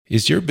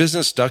Is your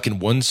business stuck in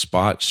one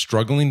spot,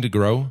 struggling to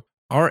grow?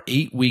 Our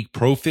 8-week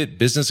ProFit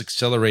Business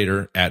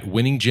Accelerator at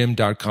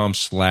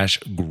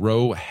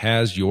winninggym.com/grow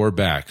has your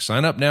back.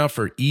 Sign up now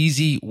for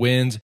easy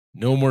wins,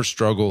 no more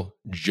struggle,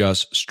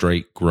 just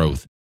straight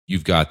growth.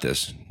 You've got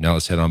this. Now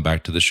let's head on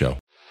back to the show.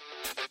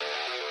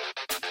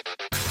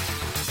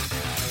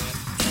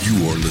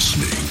 You are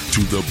listening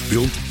to the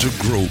Built to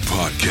Grow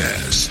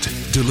podcast,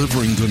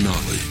 delivering the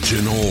knowledge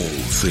in all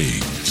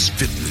things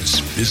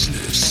fitness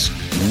business.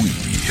 We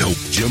help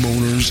gym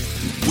owners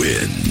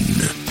win.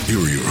 Here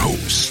are your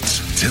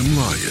hosts, Tim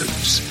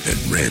Lyons and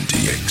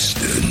Randy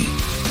Exton.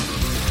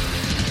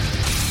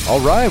 All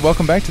right,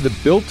 welcome back to the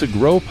Built to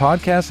Grow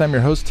podcast. I'm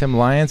your host, Tim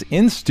Lyons,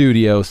 in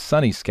studio,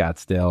 sunny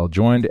Scottsdale,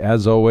 joined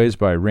as always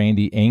by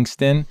Randy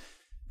Angston.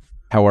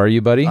 How are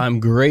you, buddy? I'm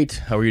great.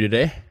 How are you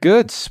today?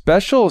 Good.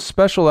 Special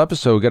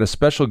episode. We got a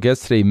special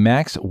guest today,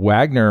 Max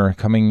Wagner,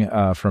 coming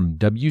from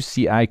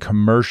WCI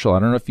Commercial. I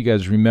don't know if you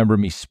guys remember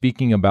me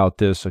speaking about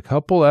this a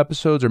couple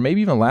episodes or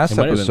maybe even last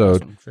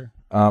episode. Sure.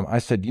 I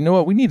said, you know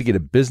what? We need to get a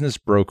business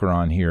broker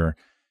on here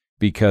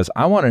because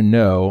I want to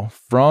know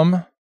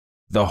from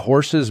the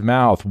horse's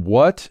mouth,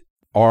 what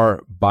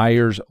are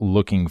buyers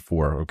looking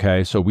for?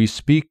 Okay. So we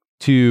speak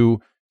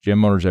to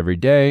gym owners every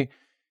day.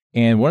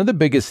 And one of the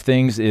biggest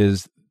things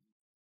is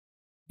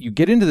you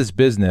get into this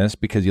business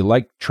because you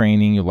like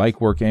training, you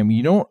like working. I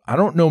mean, I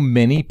don't know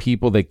many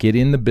people that get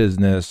in the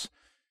business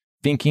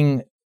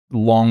thinking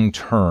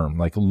long-term,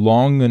 like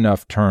long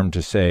enough term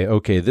to say,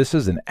 okay, this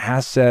is an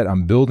asset.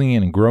 I'm building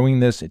it and growing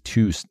this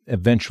to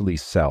eventually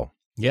sell.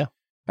 Yeah.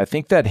 I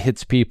think that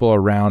hits people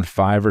around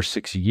 5 or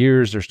 6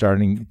 years. They're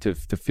starting to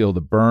feel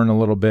the burn a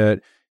little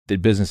bit. The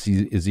business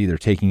is either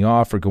taking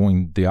off or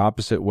going the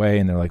opposite way.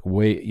 And they're like,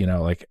 wait,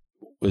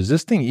 is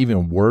this thing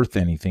even worth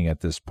anything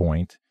at this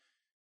point?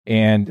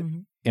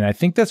 And I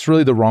think that's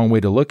really the wrong way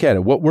to look at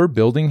it. What we're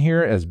building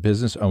here as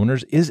business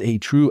owners is a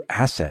true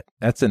asset.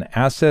 That's an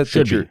asset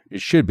it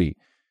should be.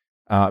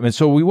 And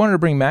so we wanted to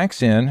bring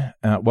Max in.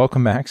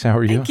 Welcome, Max. How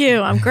are you? Thank you.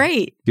 I'm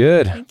great.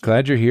 Good.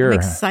 Glad you're here. I'm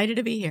excited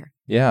to be here.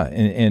 Yeah.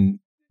 And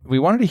we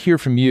wanted to hear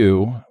from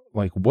you,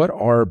 like, what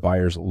are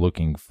buyers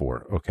looking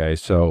for? Okay.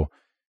 So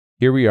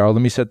here we are.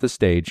 Let me set the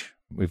stage.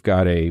 We've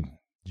got a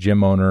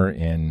gym owner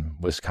in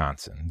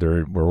Wisconsin.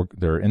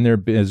 They're in their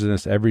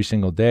business every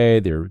single day.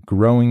 They're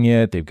growing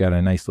it. They've got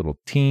a nice little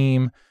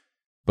team,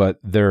 but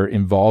they're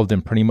involved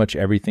in pretty much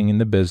everything in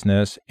the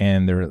business.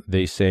 And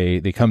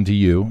they come to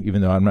you,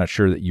 even though I'm not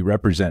sure that you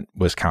represent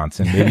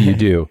Wisconsin. Maybe you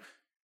do.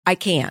 I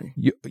can.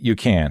 You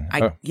can.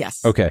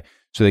 Yes. Okay.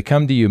 So they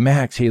come to you,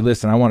 Max, hey,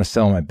 listen, I want to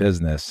sell my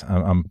business.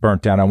 I'm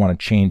burnt out. I want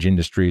to change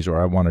industries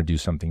or I want to do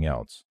something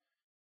else.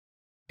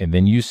 And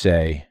then you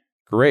say,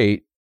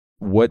 great.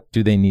 What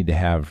do they need to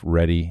have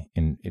ready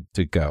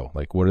to go?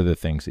 Like, what are the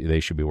things that they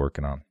should be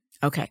working on?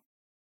 Okay.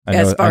 I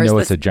know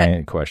it's a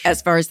giant question.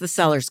 As far as the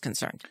seller's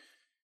concerned.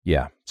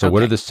 Yeah. So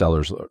What are the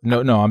sellers?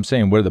 No, I'm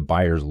saying what are the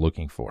buyers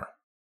looking for?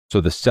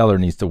 So the seller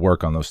needs to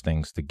work on those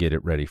things to get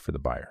it ready for the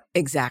buyer.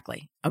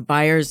 Exactly. A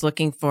buyer is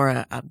looking for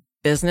a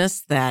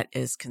business that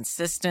is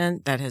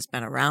consistent, that has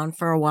been around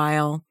for a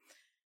while,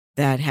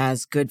 that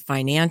has good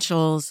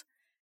financials,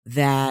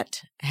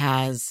 that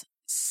has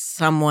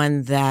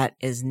someone that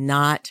is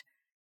not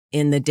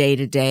in the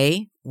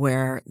day-to-day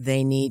where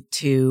they need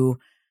to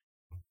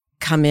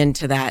come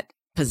into that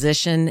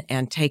position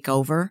and take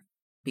over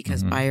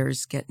because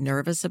buyers get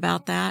nervous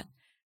about that.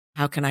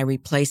 How can I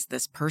replace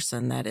this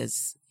person that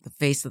is the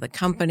face of the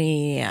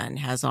company and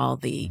has all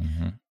of the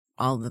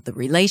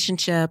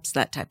relationships,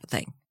 that type of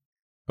thing?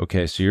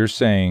 Okay, so you're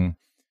saying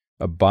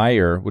a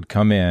buyer would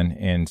come in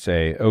and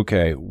say,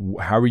 okay,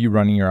 how are you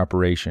running your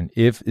operation?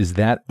 Is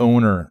that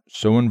owner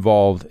so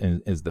involved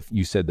as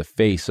you said, the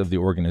face of the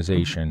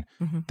organization,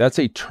 that's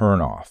a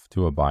turnoff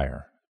to a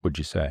buyer, would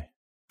you say?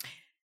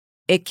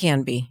 It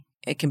can be.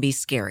 It can be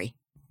scary.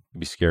 It'd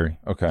be scary.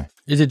 Okay.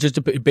 Is it just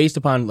based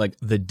upon like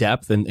the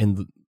depth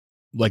and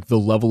like the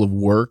level of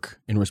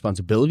work and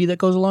responsibility that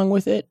goes along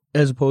with it,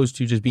 as opposed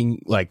to just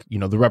being like,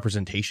 the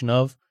representation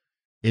of?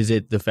 Is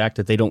it the fact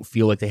that they don't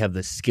feel like they have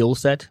the skill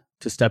set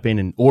to step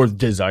in or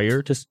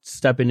desire to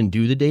step in and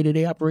do the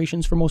day-to-day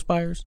operations for most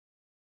buyers?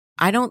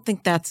 I don't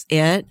think that's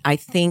it. I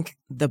think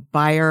the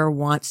buyer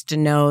wants to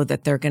know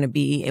that they're going to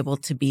be able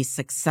to be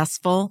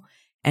successful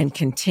and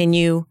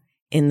continue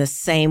in the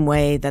same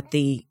way that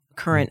the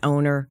current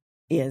owner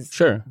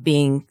is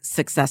being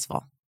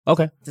successful.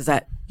 Okay. That's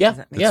a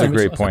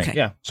great point. Okay.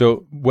 Yeah.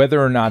 So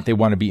whether or not they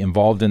want to be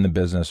involved in the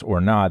business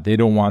or not, they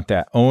don't want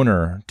that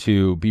owner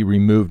to be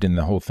removed and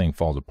the whole thing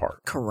falls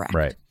apart. Correct.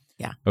 Right.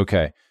 Yeah.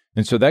 Okay.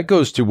 And so that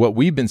goes to what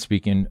we've been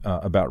speaking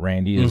about,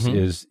 Randy,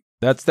 is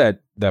that's that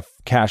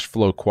cash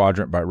flow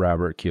quadrant by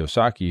Robert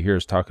Kiyosaki. You hear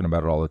us talking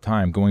about it all the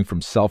time, going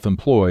from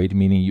self-employed,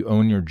 meaning you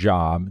own your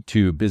job,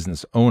 to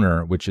business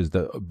owner, which is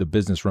the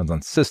business runs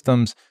on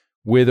systems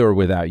with or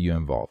without you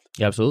involved.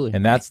 Yeah, absolutely.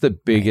 And that's the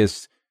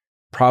biggest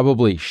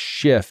probably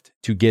shift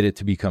to get it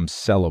to become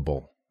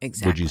sellable.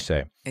 Exactly. Would you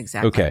say?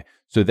 Exactly. Okay.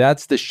 So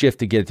that's the shift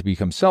to get it to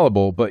become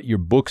sellable, but your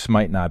books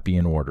might not be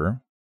in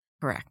order.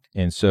 Correct.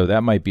 And so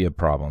that might be a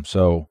problem.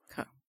 So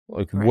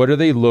Like, Correct. what are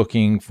they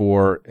looking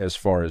for as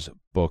far as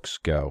books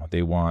go?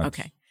 They want.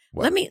 Okay.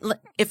 What?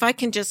 If I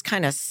can just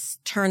kind of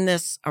turn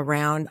this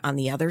around on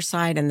the other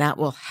side, and that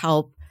will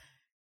help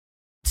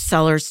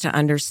sellers to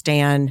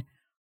understand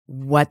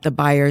what the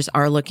buyers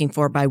are looking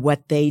for by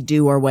what they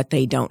do or what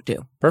they don't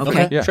do. Perfect.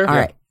 Okay. Yeah. Sure. All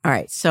right. All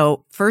right.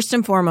 So first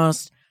and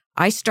foremost,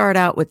 I start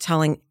out with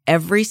telling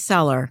every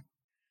seller,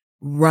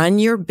 run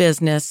your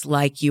business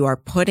like you are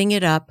putting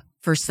it up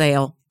for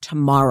sale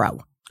tomorrow.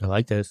 I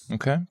like this.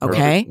 Okay.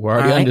 Okay. We're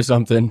already All right. onto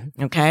something.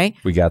 Okay.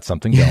 We got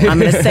something going. I'm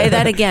going to say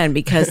that again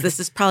because this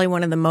is probably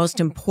one of the most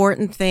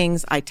important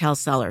things I tell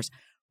sellers.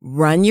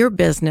 Run your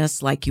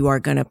business like you are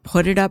going to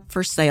put it up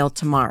for sale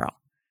tomorrow.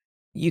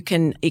 You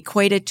can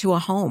equate it to a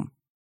home.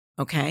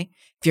 Okay.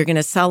 If you're going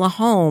to sell a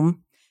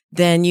home,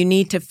 then you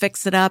need to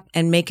fix it up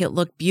and make it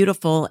look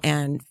beautiful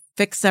and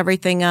fix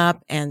everything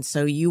up. And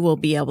so you will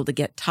be able to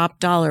get top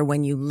dollar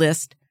when you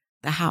list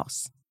the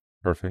house.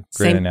 Perfect.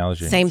 Great Same-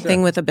 analogy. Same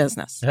thing with a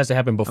business. It has to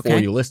happen before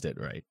Okay. you list it,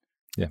 right?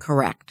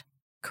 Correct.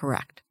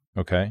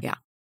 Okay. Yeah.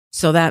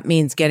 So that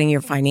means getting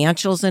your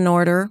financials in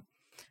order.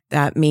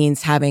 That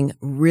means having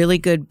really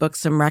good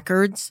books and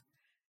records.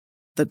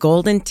 The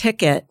golden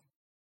ticket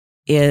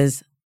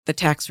is the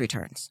tax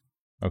returns.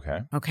 Okay.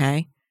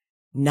 Okay.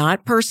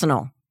 Not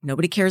personal.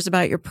 Nobody cares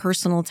about your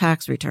personal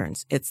tax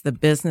returns. It's the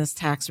business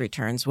tax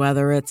returns,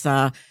 whether it's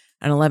an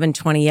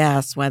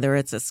 1120S, whether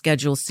it's a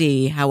Schedule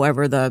C,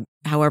 however the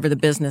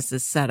business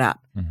is set up.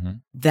 Mm-hmm.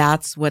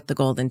 That's what the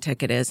golden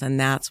ticket is, and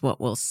that's what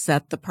will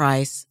set the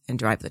price and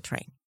drive the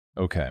train.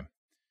 Okay.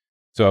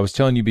 So I was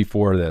telling you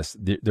before this,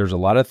 there's a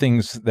lot of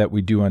things that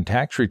we do on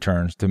tax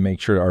returns to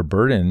make sure our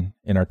burden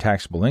in our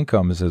taxable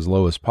income is as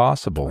low as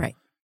possible. Right.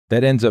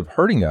 That ends up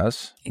hurting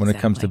us when it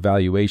comes to Exactly.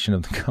 valuation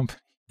of the company.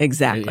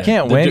 Exactly.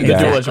 Can't The win due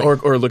that. diligence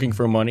or looking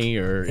for money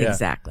or yeah.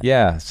 Exactly.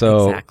 Yeah.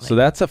 So Exactly. so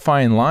that's a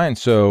fine line.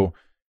 So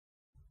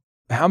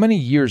how many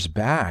years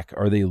back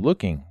are they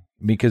looking?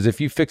 Because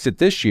if you fix it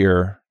this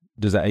year,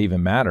 does that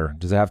even matter?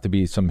 Does it have to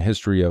be some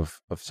history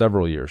of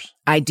several years?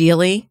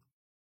 Ideally,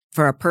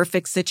 for a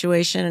perfect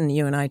situation, and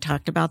you and I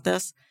talked about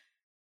this,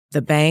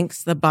 the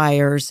banks, the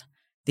buyers,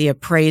 the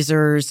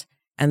appraisers,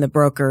 and the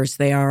brokers,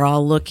 they are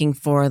all looking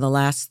for the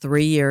last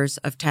 3 years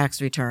of tax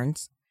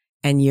returns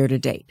and year to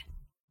date.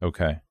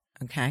 Okay.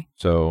 Okay.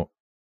 So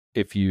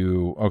if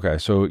you,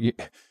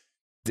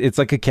 it's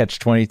like a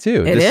catch-22.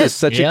 It This is. is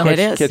such Yeah. a It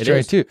is.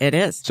 catch-22. It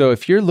is. So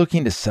if you're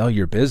looking to sell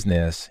your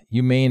business,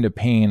 you may end up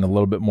paying a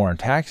little bit more in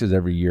taxes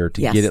every year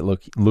to Yes. get it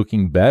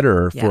looking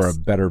better for a Yes.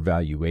 better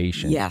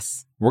valuation.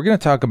 Yes. We're going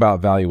to talk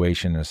about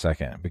valuation in a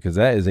second because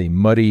that is a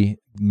murky,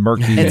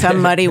 It's a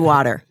muddy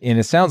water. and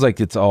it sounds like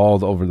it's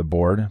all over the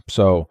board.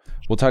 So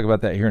we'll talk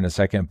about that here in a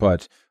second.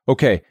 But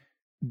okay,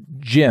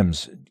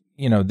 gyms.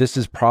 This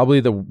is probably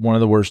one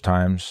of the worst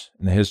times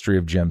in the history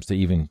of gyms to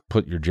even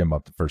put your gym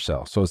up for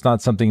sale. So it's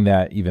not something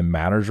that even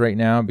matters right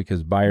now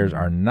because buyers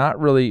are not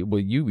really. Well,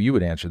 you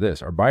would answer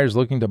this: are buyers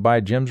looking to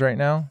buy gyms right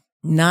now?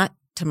 Not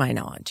to my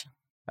knowledge.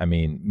 I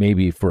mean,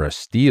 maybe for a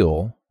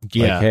steal.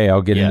 Yeah. Like, hey,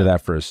 I'll get Yeah. into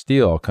that for a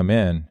steal. I'll come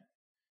in.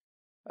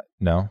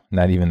 No,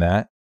 not even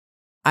that.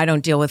 I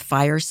don't deal with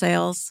fire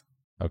sales.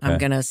 Okay. I'm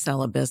going to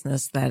sell a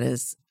business that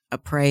is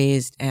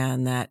appraised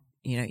and that,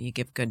 you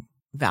give good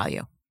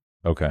value.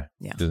 Okay.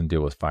 Yeah. Doesn't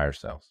deal with fire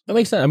sales. That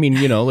makes sense. I mean,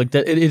 like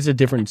that, it is a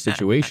different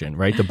situation,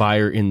 right? The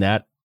buyer in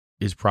that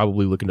is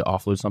probably looking to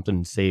offload something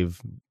and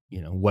save,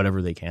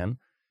 whatever they can.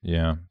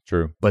 Yeah,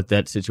 true. But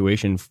that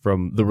situation,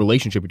 from the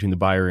relationship between the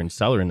buyer and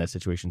seller in that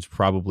situation, is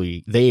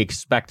probably they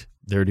expect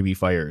there to be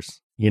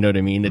fires. You know what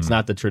I mean? It's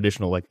not the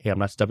traditional like, hey, I'm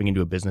not stepping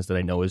into a business that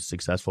I know is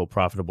successful,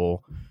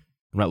 profitable.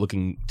 I'm not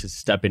looking to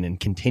step in and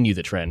continue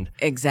the trend.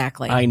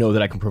 Exactly. I know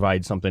that I can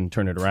provide something,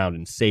 turn it around,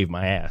 and save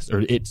my ass,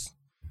 or it's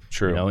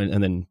True.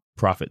 and then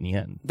profit in the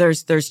end.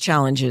 There's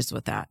challenges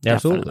with that.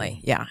 Absolutely.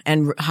 Definitely. Yeah.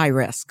 And high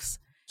risks.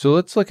 So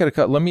let's look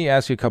at let me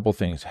ask you a couple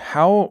things.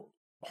 How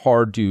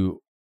hard do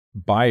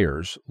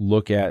buyers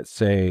look at,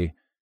 say,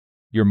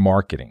 your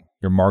marketing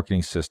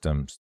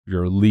systems,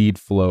 your lead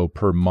flow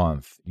per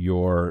month,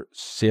 your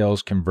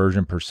sales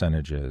conversion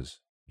percentages,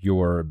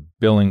 your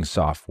billing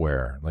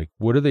software? Like,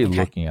 what are they Okay.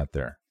 looking at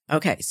there?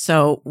 Okay.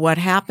 So what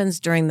happens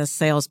during the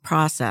sales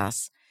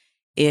process,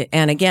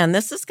 and again,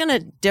 this is going to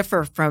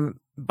differ from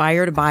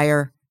buyer to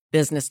buyer,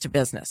 business to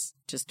business.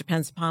 Just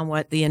depends upon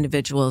what the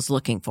individual is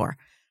looking for.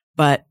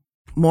 But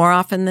more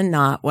often than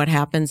not, what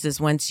happens is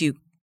once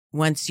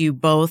you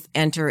both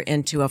enter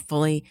into a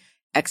fully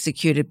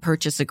executed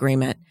purchase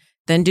agreement,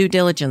 then due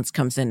diligence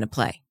comes into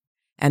play.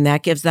 And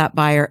that gives that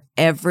buyer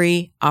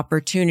every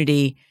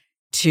opportunity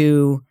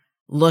to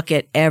look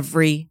at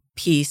every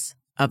piece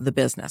of the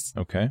business.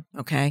 Okay.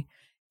 Okay.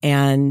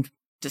 And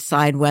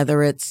decide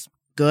whether it's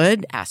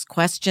good, ask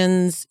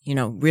questions,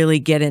 really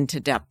get into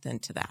depth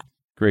into that.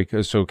 Great.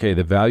 So, okay,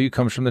 the value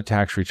comes from the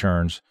tax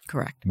returns.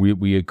 Correct.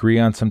 We agree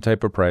on some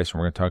type of price, and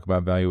we're going to talk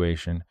about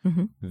valuation.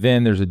 Mhm.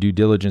 Then there's a due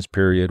diligence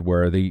period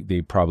where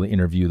they probably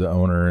interview the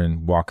owner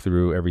and walk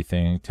through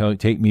everything.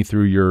 Take me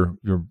through your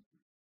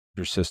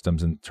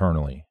systems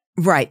internally.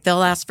 Right.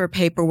 They'll ask for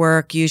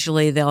paperwork.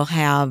 Usually they'll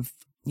have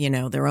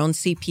their own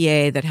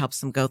CPA that helps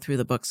them go through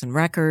the books and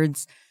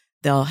records.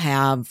 They'll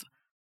have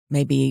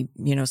maybe,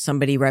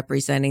 somebody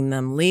representing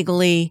them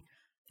legally.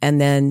 And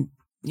then,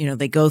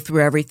 they go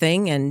through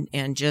everything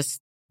and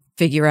just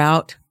figure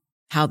out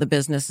how the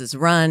business is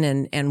run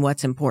and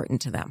what's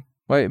important to them.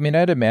 Well, I mean,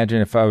 I'd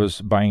imagine if I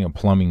was buying a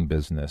plumbing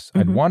business,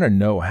 I'd Mhm. want to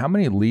know how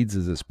many leads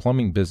is this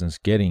plumbing business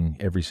getting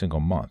every single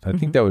month. I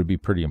think that would be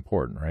pretty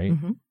important, right?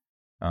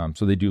 Mhm.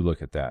 So they do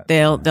look at that.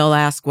 They'll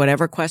ask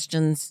whatever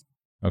questions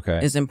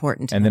Okay. is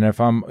important to And them. then if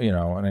I'm, and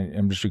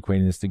I'm just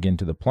equating this again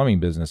to the plumbing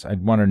business,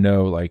 I'd want to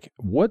know, like,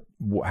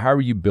 how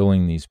are you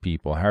billing these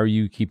people? How are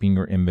you keeping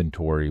your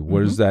inventory? What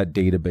does that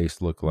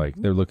database look like?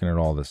 They're looking at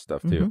all this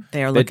stuff too. Mhm.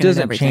 They are That looking at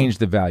doesn't everything. change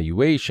the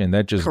valuation.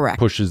 That just Correct.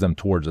 pushes them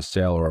towards a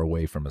sale or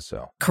away from a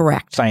sale.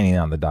 Correct. Signing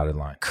on the dotted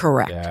line.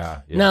 Correct.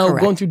 Yeah. Now,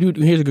 Correct. going through,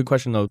 here's a good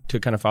question, though, to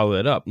kind of follow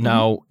that up.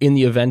 Now, in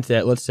the event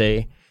that, let's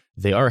say,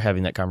 they are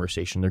having that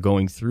conversation, they're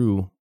going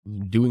through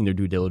doing their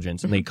due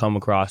diligence, and they come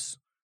across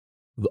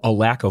a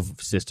lack of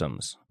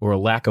systems or a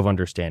lack of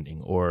understanding,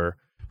 or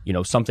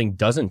something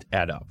doesn't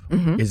add up.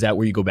 Mhm. Is that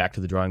where you go back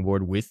to the drawing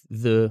board with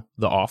the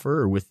offer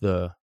or with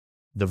the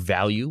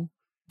value?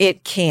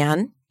 It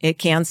can.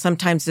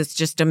 Sometimes it's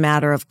just a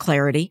matter of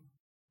clarity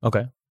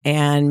Okay.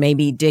 and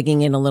maybe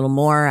digging in a little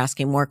more,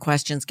 asking more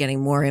questions,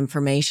 getting more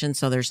information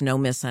so there's no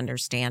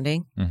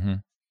misunderstanding. Mm-hmm.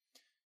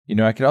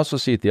 I could also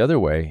see it the other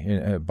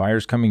way.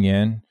 Buyers coming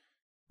in,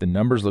 the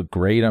numbers look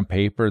great on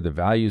paper, the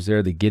value's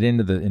there. They get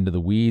into the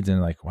weeds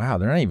and like, wow,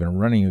 they're not even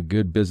running a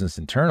good business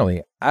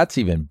internally. That's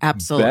even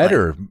Absolutely.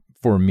 better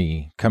for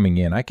me coming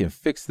in. I can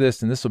fix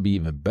this, and this will be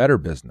even better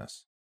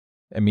business.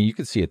 I mean, you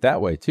could see it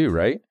that way too,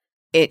 right?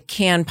 It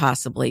can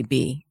possibly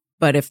be.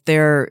 But if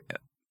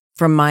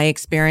from my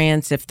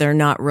experience, if they're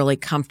not really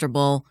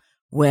comfortable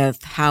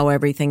with how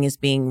everything is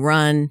being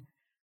run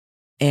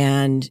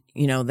and,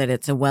 that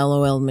it's a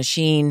well-oiled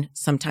machine,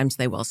 sometimes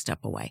they will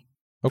step away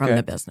from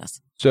the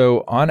business.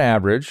 So on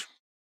average,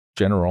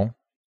 general,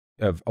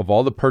 of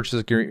all the purchase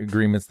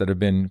agreements that have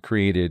been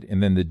created,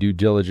 and then the due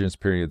diligence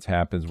periods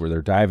happens where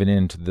they're diving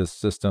into the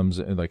systems,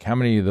 like how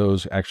many of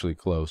those actually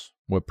close?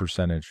 What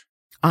percentage?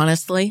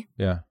 Honestly,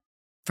 Yeah.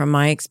 from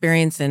my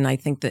experience, and I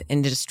think the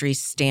industry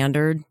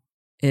standard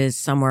is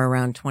somewhere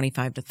around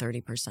 25 to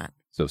 30%.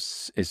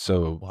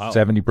 So Wow.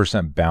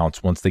 70%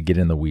 bounce once they get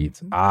in the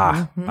weeds.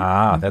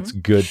 Mhm. That's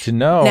good to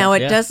know. Now,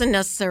 it Yeah. doesn't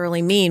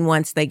necessarily mean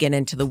once they get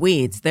into the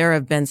weeds. There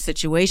have been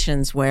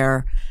situations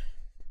where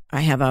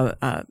I have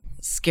a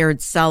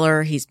scared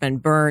seller, he's been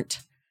burnt.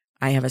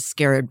 I have a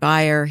scared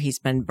buyer, he's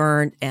been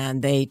burnt,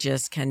 and they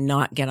just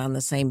cannot get on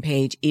the same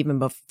page even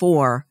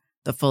before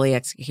the fully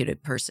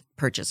executed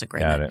purchase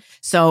agreement. Got it.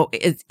 So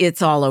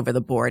it's all over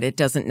the board. It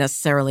doesn't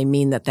necessarily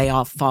mean that they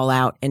all fall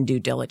out in due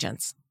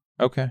diligence.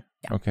 Okay.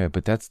 Yeah. Okay,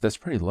 but that's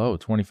pretty low.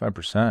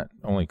 25%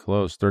 only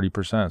close.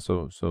 30%.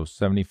 So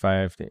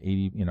 75 to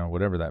 80.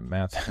 Whatever that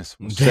math is.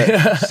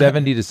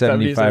 70 to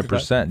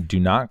 75% do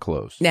not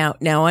close. Now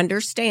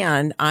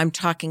understand, I'm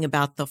talking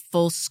about the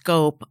full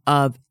scope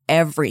of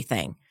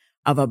everything,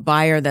 of a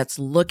buyer that's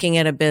looking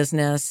at a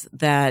business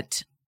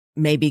that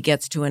maybe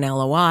gets to an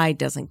LOI,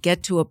 doesn't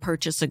get to a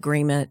purchase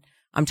agreement.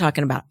 I'm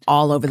talking about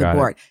all over the Got it.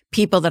 board.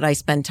 People that I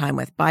spend time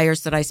with,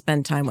 buyers that I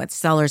spend time with,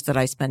 sellers that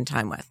I spend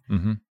time with.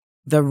 Mm-hmm.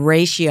 The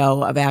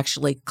ratio of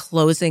actually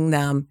closing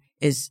them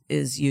is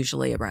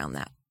usually around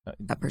that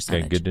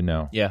percentage. Okay, good to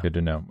know. Yeah. Good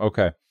to know.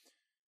 Okay.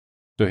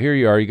 So here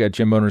you are. You got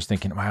gym owners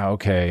thinking, wow,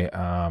 okay,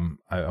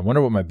 I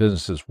wonder what my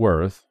business is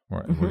worth.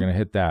 We're going to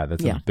hit that.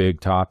 That's Yeah. a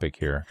big topic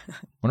here.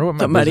 Wonder what my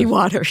The muddy business-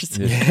 waters.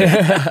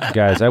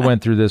 Guys, I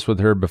went through this with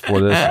her before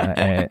this,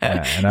 and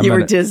I'm You were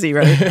gonna- dizzy,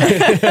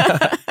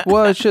 right?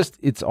 Well,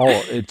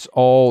 it's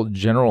all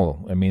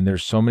general. I mean,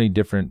 there's so many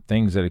different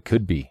things that it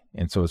could be,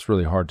 and so it's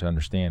really hard to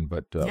understand.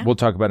 But Yeah. we'll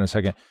talk about it in a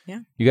second. Yeah.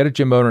 You got a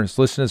gym owner that's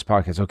listening to this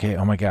podcast. Okay,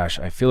 oh my gosh,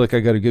 I feel like I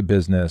got a good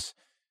business.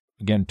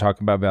 Again,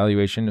 talking about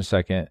valuation in a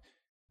second.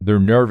 They're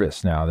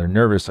nervous now. They're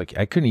nervous. Like,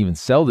 I couldn't even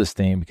sell this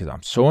thing because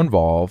I'm so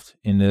involved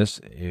in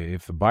this.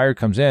 If a buyer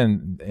comes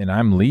in and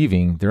I'm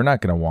leaving, they're not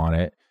going to want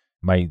it.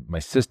 My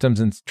systems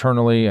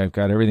internally, I've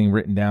got everything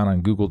written down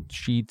on Google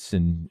Sheets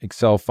and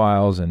Excel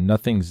files, and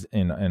nothing's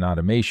in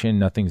automation.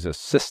 Nothing's a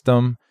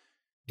system.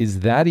 Is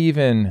that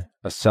even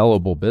a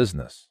sellable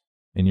business,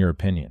 in your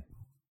opinion?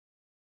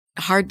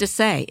 Hard to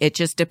say. It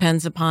just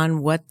depends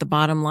upon what the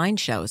bottom line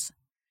shows.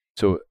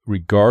 So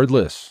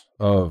regardless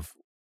of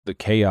the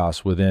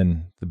chaos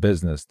within the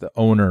business, the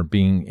owner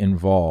being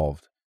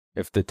involved,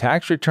 if the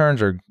tax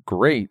returns are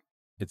great,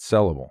 it's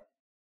sellable.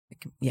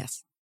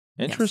 Yes.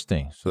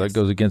 Interesting. So Yes. that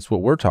goes against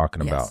what we're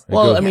talking Yes. about. It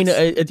Well, goes- I mean,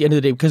 Yes. at the end of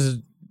the day, because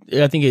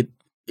I think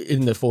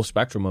in the full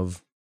spectrum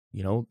of,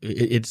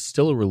 it's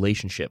still a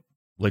relationship,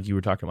 like you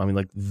were talking about. I mean,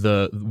 like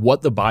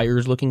what the buyer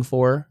is looking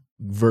for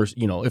versus,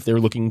 if they're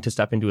looking to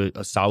step into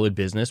a solid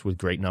business with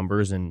great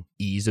numbers and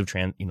ease of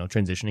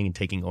transitioning and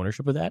taking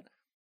ownership of that,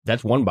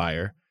 that's one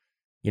buyer.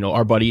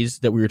 Our buddies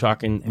that we were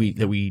talking,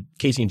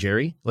 Casey and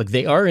Jerry, like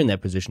they are in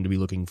that position to be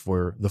looking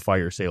for the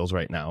fire sales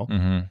right now.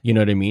 Mhm. You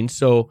know what I mean?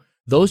 So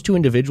those two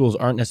individuals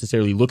aren't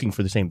necessarily looking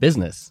for the same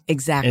business.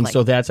 Exactly. And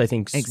so that's, I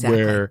think,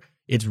 where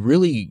it's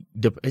really,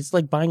 it's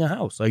like buying a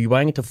house. Are you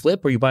buying it to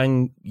flip, or are you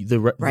buying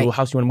the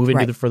house you want to move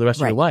into for the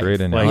rest of your life?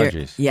 Great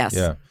analogies. Yes.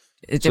 Yeah.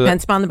 It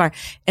depends upon the buyer.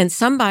 And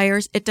some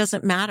buyers, it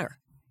doesn't matter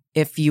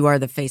if you are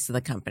the face of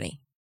the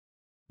company.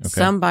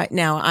 Okay.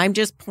 Now, I'm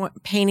just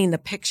painting the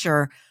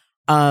picture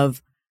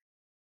of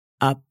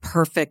a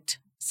perfect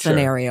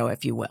scenario,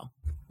 if you will.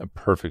 A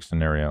perfect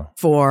scenario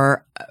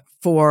For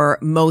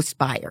most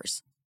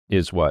buyers.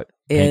 is what?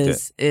 Paint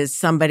it. Is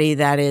somebody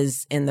that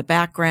is in the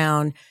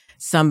background,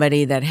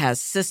 somebody that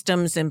has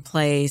systems in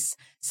place,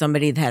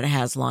 somebody that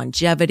has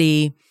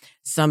longevity,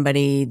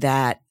 somebody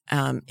that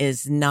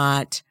is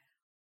not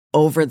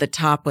over the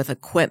top with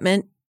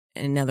equipment.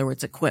 In other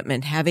words,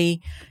 equipment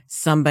heavy,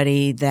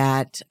 somebody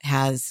that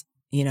has,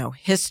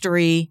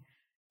 history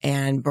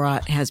and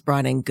has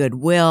brought in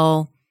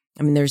goodwill.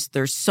 I mean,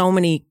 there's so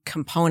many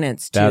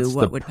components to That's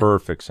what the would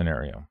perfect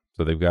scenario.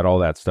 So they've got all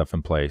that stuff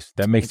in place.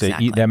 That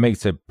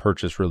makes a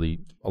purchase really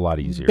a lot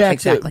easier. Back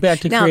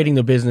to now, creating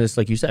the business,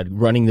 like you said,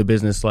 running the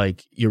business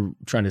like you're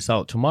trying to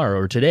sell it tomorrow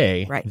or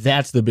today. Right.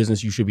 That's the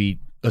business you should be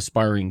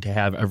aspiring to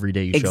have every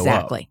day you show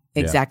up.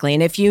 Exactly.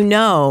 And if you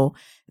know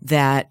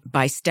that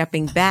by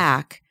stepping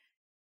back,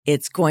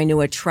 it's going to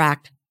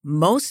attract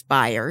most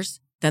buyers,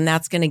 then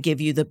that's going to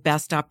give you the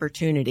best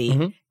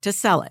opportunity to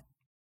sell it.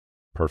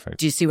 Perfect.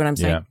 Do you see what I'm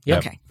saying? Yeah.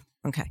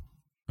 Okay.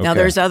 Now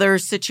there's other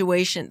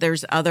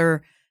there's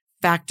other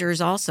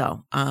factors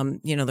also.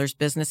 There's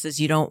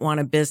businesses, you don't want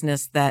a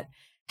business that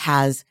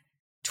has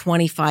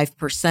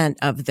 25%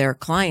 of their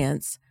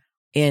clients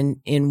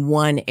in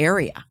one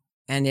area.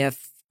 And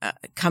if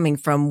coming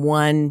from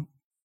one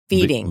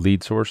feeding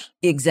lead source.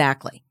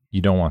 Exactly.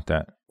 You don't want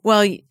that.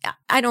 Well,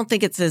 I don't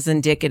think it's as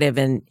indicative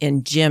in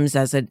gyms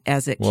as it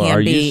can be. Are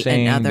you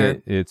saying in other...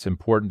 that it's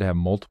important to have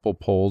multiple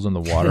poles in the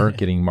water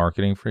getting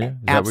marketing for you?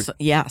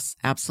 Yes,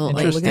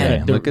 absolutely.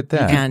 Interesting. Look at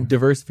that. And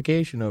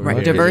diversification over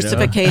here.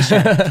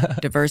 Diversification.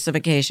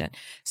 Diversification.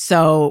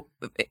 So,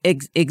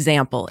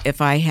 example, if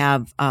I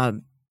have a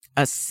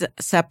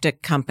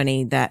septic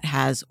company that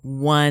has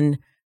one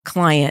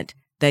client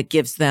that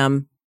gives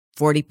them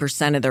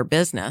 40% of their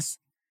business,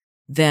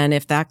 then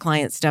if that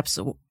client steps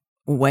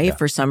away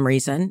for some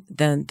reason,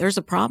 then there's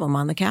a problem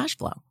on the cash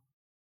flow.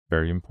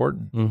 Very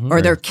important.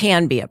 Or there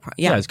can be a problem.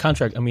 Yeah, it's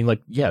contract. I mean,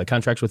 the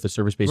contracts with the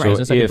service-based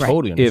business. If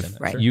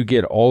you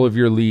get all of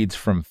your leads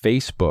from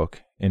Facebook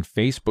and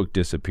Facebook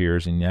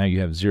disappears and now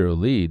you have zero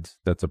leads,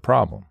 that's a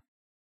problem.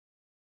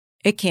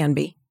 It can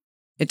be.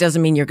 It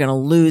doesn't mean you're going to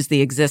lose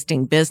the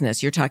existing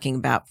business. You're talking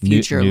about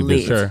future new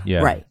leads. Business. Yeah,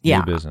 right. Yeah.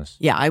 New business.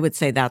 Yeah, I would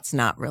say that's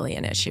not really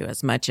an issue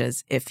as much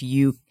as if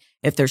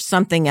there's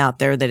something out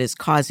there that is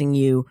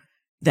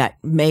that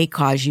may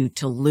cause you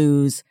to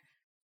lose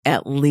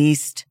at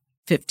least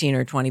 15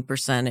 or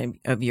 20%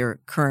 of your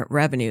current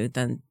revenue,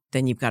 then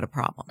you've got a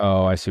problem.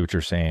 Oh, I see what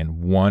you're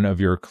saying. One of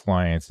your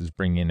clients is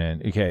bringing in,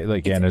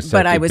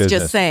 but I was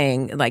just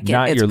saying,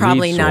 it's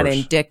probably not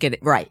indicative.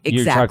 Right,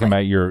 exactly. You're talking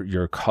about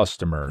your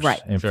customers. Right.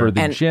 And for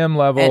the gym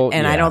level.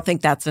 And I don't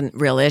think that's a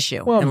real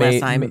issue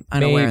unless I'm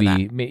unaware of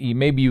that.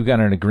 Maybe you got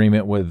an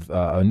agreement with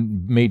a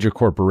major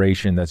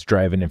corporation that's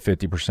driving in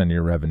 50% of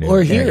your revenue.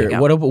 Or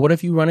what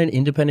if you run an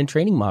independent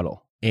training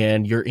model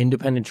and your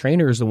independent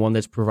trainer is the one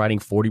that's providing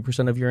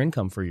 40% of your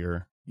income for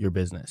your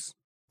business?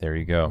 There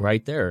you go.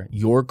 Right there.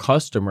 Your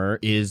customer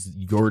is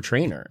your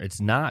trainer. It's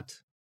not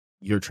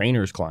your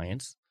trainer's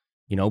clients,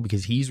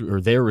 because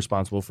they're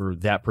responsible for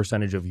that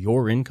percentage of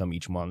your income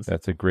each month.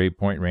 That's a great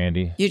point,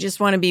 Randy. You just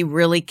want to be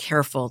really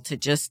careful to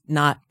just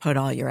not put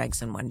all your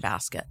eggs in one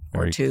basket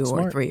or two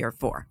or three or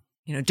four.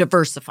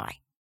 Diversify.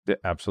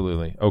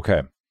 Absolutely.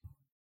 Okay.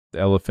 The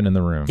elephant in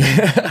the room.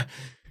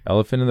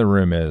 Elephant in the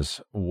room is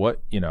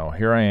what,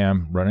 here I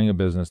am running a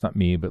business, not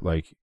me, but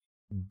like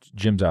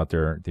gyms out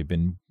there, they've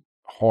been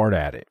hard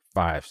at it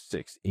 5,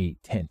 6,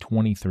 8, 10,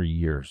 23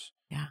 years.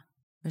 Yeah.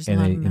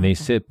 And they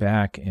sit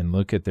back and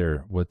look at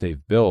what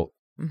they've built.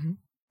 Mm-hmm.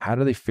 How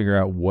do they figure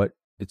out what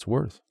it's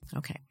worth?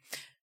 Okay.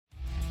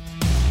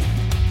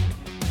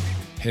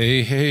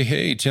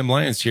 Hey, Tim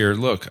Lyons here.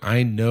 Look,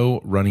 I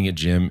know running a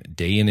gym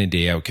day in and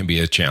day out can be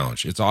a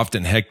challenge. It's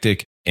often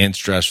hectic and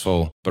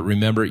stressful, but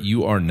remember,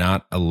 you are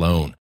not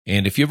alone.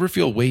 And if you ever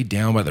feel weighed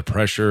down by the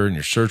pressure and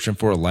you're searching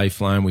for a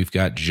lifeline, we've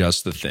got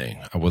just the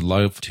thing. I would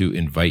love to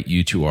invite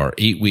you to our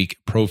 8-week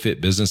ProFit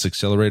Business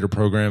Accelerator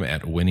program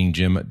at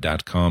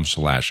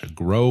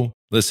winninggym.com/grow.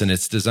 Listen,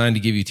 it's designed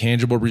to give you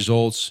tangible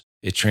results.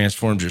 It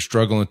transforms your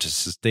struggle into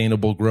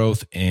sustainable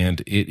growth,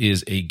 and it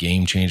is a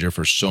game changer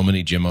for so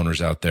many gym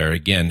owners out there.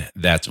 Again,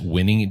 that's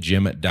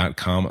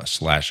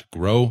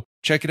winninggym.com/grow.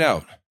 Check it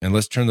out, and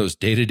let's turn those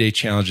day-to-day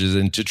challenges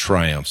into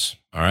triumphs.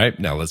 All right,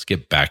 now let's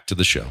get back to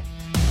the show.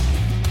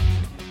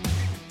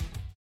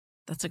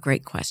 That's a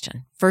great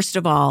question. First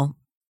of all,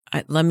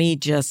 let me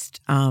just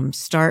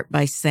start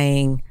by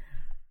saying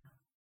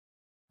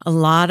a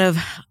lot of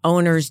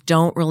owners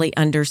don't really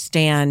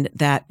understand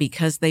that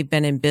because they've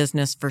been in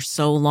business for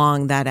so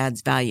long, that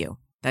adds value.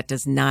 That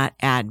does not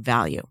add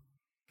value.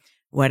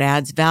 What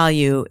adds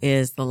value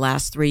is the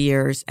last 3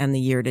 years and the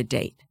year to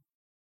date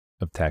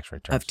Of tax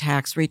returns. of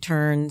tax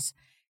returns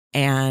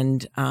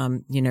and,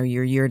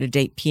 your year to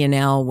date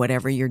P&L,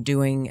 whatever you're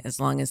doing, as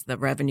long as the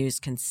revenues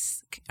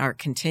are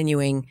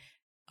continuing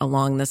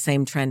along the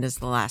same trend as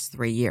the last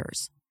 3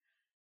 years.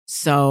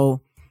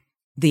 So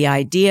the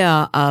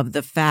idea of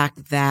the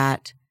fact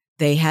that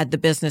they had the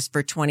business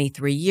for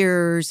 23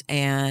 years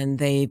and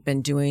they've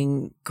been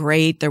doing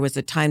great, there was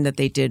a time that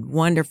they did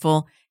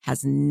wonderful,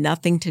 has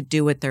nothing to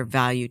do with their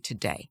value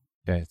today.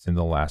 Okay, it's in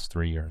the last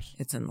 3 years.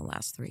 It's in the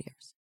last 3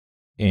 years.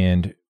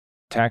 And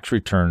tax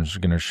returns are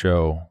going to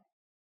show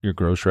your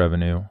gross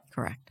revenue,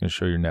 Correct. going to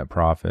show your net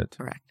profit,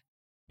 Correct.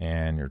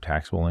 and your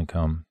taxable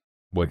income,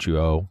 what you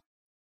owe.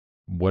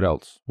 What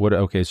else?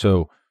 Okay,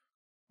 so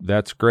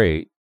that's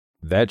great.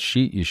 That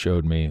sheet you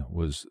showed me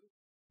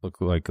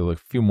looked like a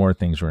few more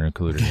things were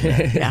included in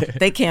that. Yeah,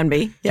 they can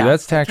be. Yeah, So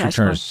that's tax cash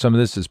returns. flow. Some of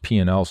this is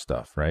P&L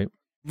stuff, right?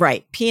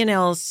 Right.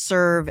 P&Ls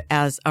serve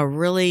as a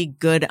really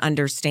good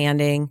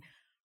understanding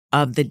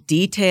of the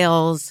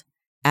details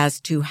as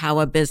to how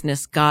a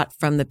business got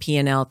from the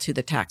P&L to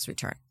the tax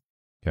return.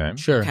 Okay.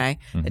 Sure. Okay.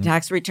 The Mhm.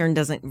 tax return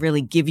doesn't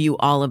really give you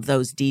all of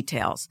those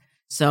details.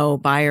 So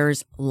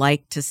buyers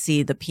like to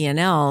see the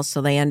P&L so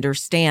they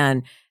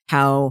understand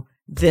how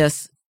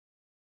this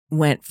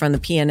went from the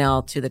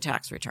P&L to the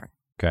tax return.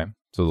 Okay.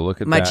 So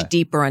look at Much that.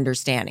 deeper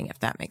understanding, if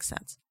that makes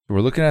sense. We're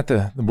looking at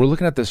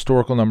the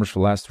historical numbers for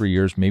the last 3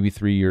 years, maybe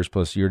 3 years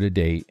plus year to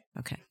date.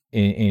 Okay.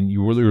 And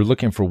you were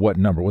looking for what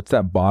number? What's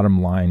that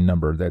bottom line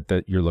number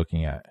that you're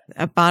looking at?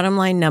 A bottom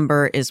line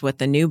number is what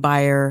the new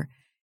buyer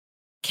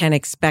can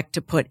expect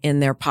to put in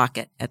their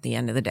pocket at the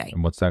end of the day.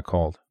 And what's that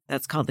called?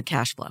 That's called the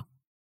cash flow,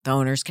 the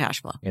owner's cash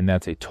flow. And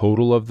that's a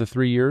total of the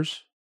 3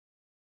 years?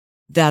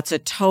 That's a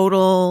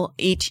total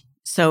each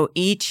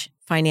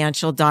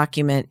financial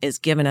document is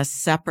given a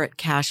separate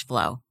cash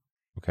flow.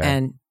 Okay.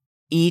 And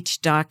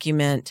each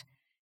document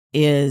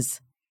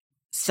is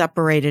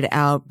separated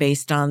out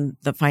based on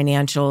the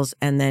financials,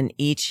 and then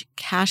each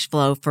cash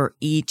flow for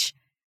each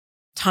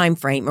time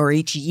frame or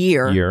each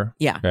year. Year.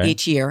 Yeah,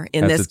 each year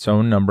in Has this its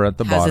own number at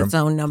the has bottom. its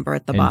own number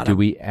at the and bottom. do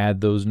we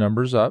add those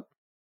numbers up?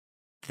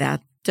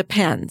 That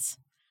depends.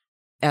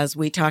 As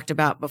we talked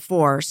about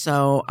before,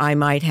 so I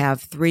might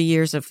have 3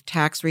 years of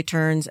tax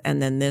returns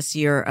and then this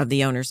year of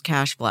the owner's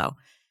cash flow.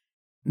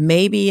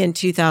 Maybe in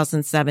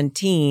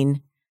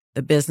 2017,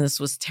 the business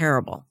was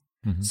terrible.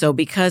 Mhm. So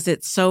because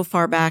it's so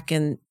far back,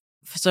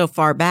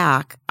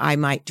 I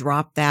might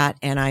drop that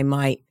and I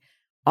might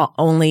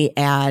only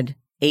add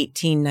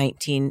 18,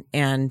 19,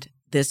 and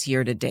this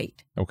year to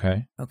date.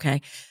 Okay.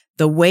 Okay.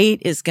 The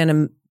weight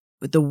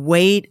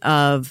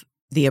of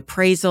the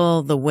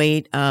appraisal, the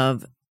weight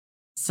of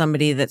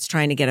somebody that's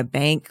trying to get a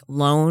bank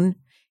loan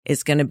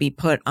is going to be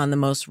put on the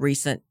most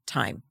recent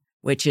time,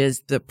 which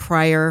is the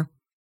prior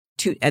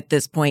to, at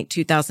this point,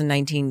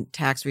 2019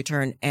 tax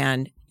return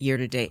and year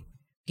to date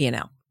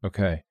P&L.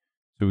 Okay.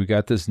 So we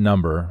got this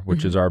number,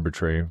 which is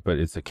arbitrary, but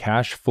it's the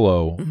cash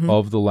flow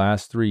of the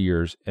last 3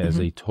 years as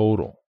a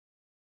total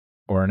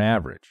or an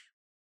average.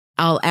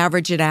 I'll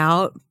average it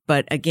out,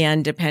 but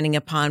again, depending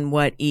upon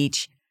what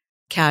each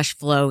cash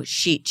flow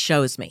sheet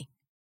shows me.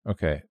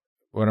 Okay.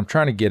 What I'm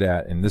trying to get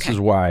at, and this is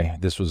why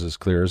this was as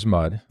clear as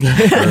mud.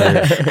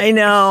 I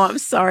know. I'm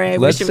sorry. I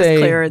wish it was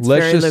clear. It's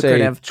very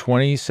lucrative. Say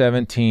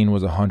 2017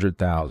 was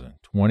 100,000.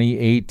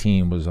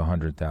 2018 was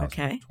 100,000.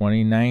 Okay.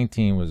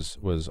 2019 was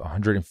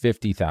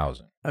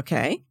 150,000.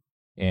 Okay.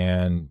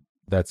 And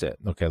that's it.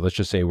 Okay. Let's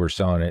just say we're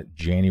selling it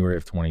January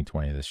of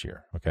 2020 this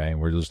year. Okay. And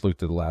we're just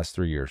looked at the last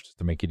 3 years just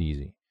to make it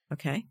easy.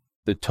 Okay.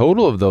 The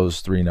total of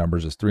those three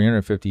numbers is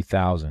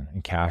 350,000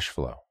 in cash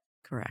flow.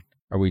 Correct.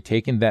 Are we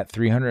taking that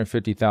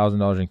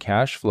 $350,000 in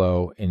cash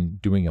flow and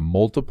doing a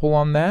multiple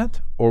on that?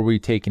 Or are we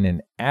taking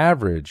an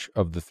average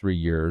of the 3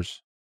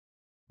 years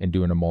and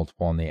doing a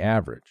multiple on the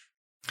average?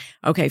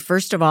 Okay.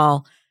 First of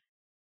all,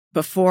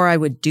 before I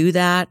would do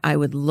that, I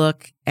would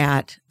look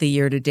at the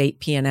year-to-date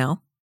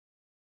P&L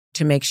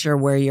to make sure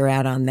where you're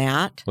at on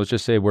that. Let's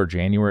just say we're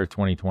January of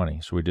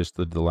 2020. So we just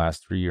did the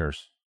last 3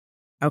 years.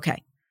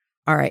 Okay.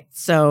 All right.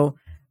 So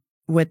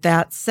with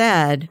that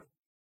said,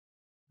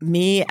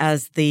 me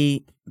as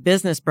the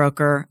business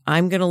broker,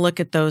 I'm going to look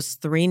at those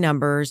three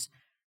numbers.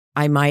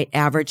 I might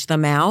average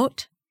them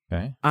out.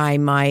 Okay. I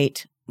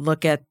might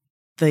look at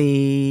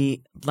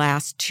the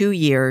last 2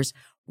 years,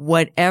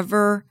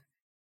 whatever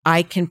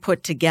I can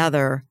put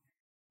together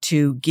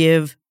to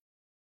give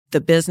the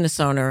business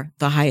owner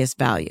the highest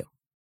value.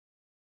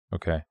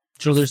 Okay.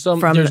 So there's From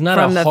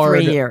not the a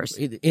hard 3 years.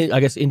 I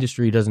guess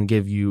industry doesn't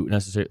give you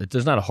necessarily.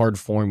 There's not a hard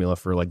formula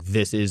for like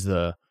this is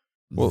the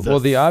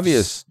the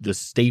obvious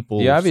staple.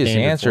 The obvious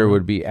standard answer formula.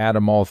 would be add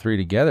them all three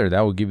together.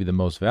 That would give you the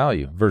most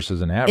value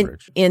versus an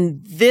average.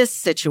 In this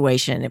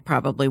situation, it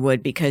probably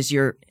would because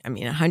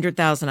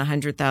 100,000,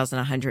 100,000,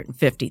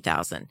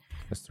 150,000.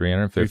 That's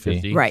 350.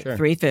 350. Right. Sure.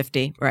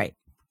 350. Right.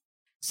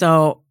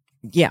 So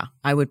yeah,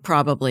 I would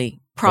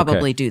probably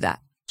Okay. do that.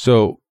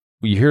 So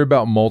you hear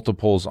about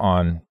multiples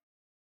on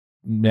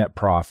net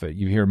profit.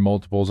 You hear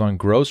multiples on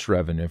gross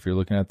revenue if you're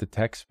looking at the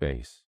tech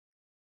space.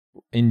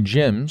 in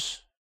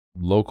gyms,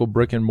 local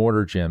brick and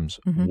mortar gyms,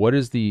 Mhm. what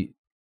is the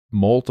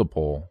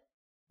multiple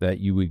that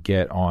you would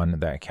get on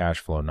that cash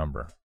flow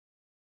number?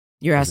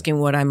 You're asking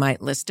what I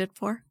might list it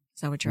for?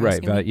 Is that what you're Right.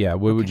 asking? me? But yeah.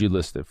 What would Okay. you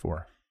list it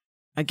for?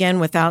 Again,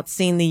 without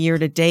seeing the year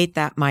to date,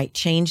 that might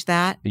change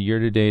that. The year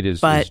to date is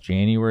But-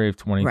 January of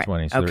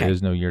 2020. Right, So there okay.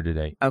 is no year to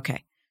date.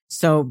 Okay.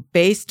 So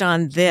based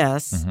on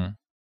this, Mhm.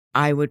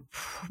 I would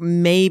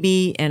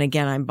maybe, and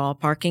again, I'm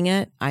ballparking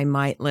it, I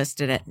might list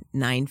it at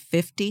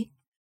 950,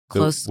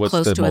 So what's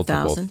close the to multiple?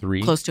 1,000,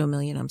 3? close to $1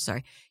 million. I'm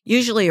sorry.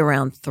 Usually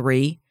around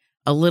 3,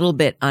 a little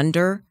bit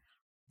under.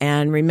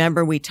 And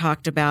remember, we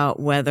talked about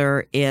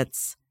whether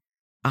it's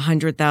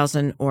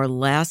 100,000 or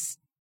less.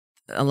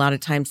 A lot of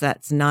times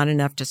that's not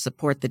enough to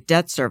support the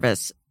debt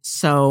service.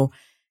 So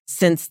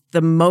since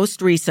the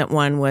most recent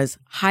one was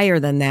higher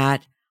than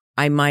that,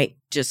 I might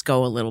just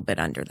go a little bit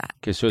under that.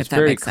 Okay. So if it's that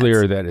very makes sense.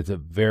 clear that it's a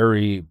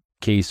very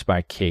case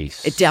by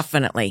case. It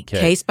definitely Okay.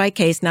 case by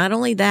case. Not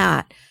only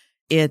that,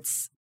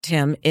 it's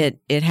Tim. It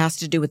has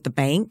to do with the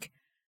bank,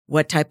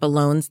 what type of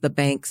loans the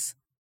banks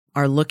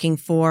are looking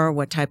for,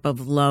 what type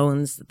of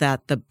loans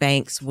that the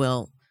banks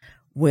will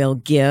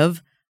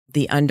give,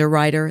 the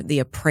underwriter, the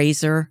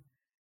appraiser,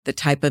 the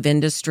type of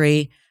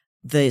industry,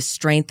 the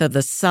strength of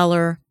the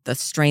seller, the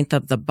strength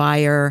of the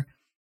buyer.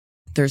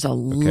 There's a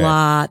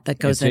lot that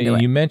goes And so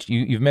into you it.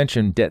 You've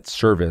mentioned debt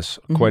service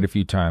Mhm. quite a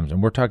few times,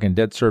 and we're talking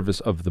debt service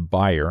of the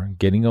buyer,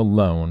 getting a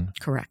loan,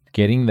 Correct.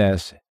 getting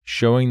this,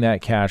 showing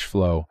that cash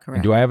flow. And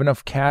Correct. do I have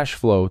enough cash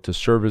flow to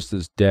service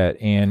this debt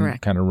and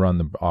Correct. kind of run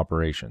the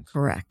operations?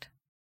 Correct.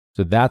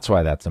 So that's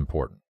why that's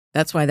important.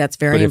 That's why that's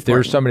very But if important.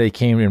 there's somebody that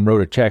came and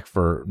wrote a check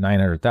for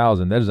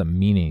 $900,000, that doesn't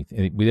mean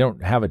anything. We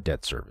don't have a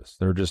debt service.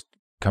 They're just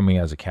coming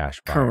as a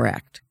cash buyer.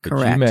 Correct. But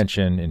Correct. you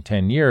mentioned in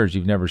 10 years,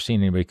 you've never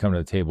seen anybody come to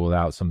the table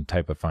without some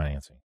type of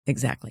financing.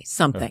 Exactly.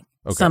 Something.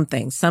 Okay.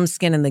 Something. Some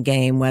skin in the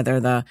game, whether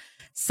the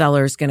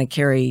seller's going to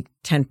carry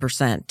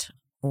 10%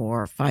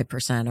 or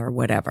 5% or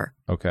whatever.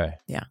 Okay.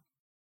 Yeah.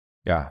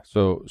 Yeah.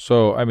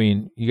 So I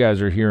mean, you guys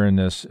are hearing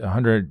this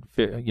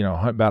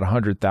about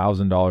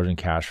 $100,000 in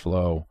cash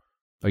flow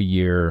a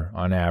year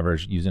on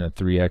average, using a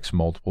 3x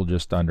multiple,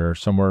 just under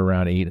somewhere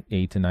around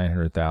 8 to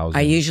 900,000.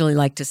 I usually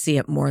like to see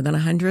it more than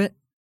 100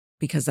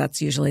 because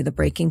that's usually the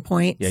breaking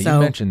point. Yeah, so you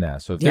mentioned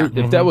that. So if, Yeah.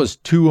 if that was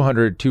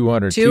 200,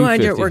 200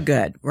 250, we're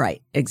good.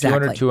 Right.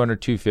 Exactly.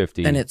 200,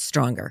 250, Then it's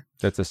stronger.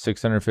 that's a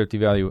 650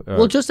 value.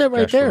 Well, just that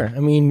right cash flow. there. I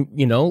mean,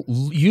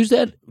 use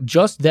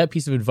just that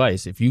piece of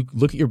advice. If you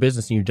look at your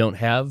business and you don't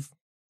have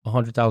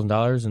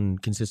 $100,000 in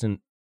consistent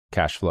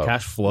Cash flow.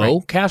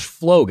 cash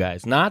flow,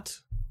 guys, not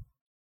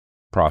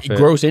Profit.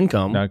 gross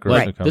income. Not gross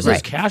Right. income. This right.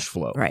 is cash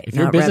flow. Right. If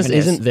your Not business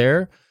revenues. isn't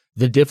there,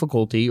 the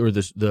difficulty or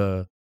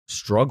the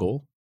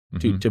struggle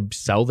Mhm. to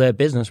sell that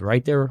business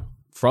right there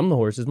from the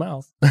horse's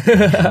mouth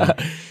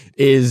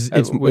is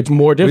it's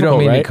more difficult. we don't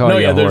mean to right? call no,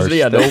 you yeah, a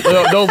there's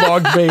horse. no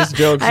log based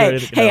jokes. or Hey,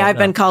 anything. hey, No, I've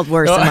no. been called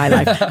worse in my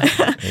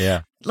life.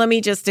 Yeah. Let me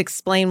just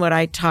explain what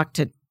I talked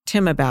to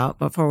Tim about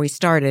before we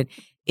started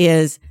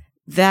is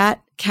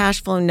that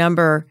cash flow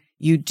number.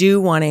 You do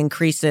want to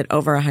increase it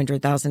over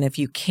 100,000 if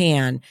you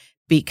can,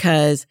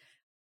 because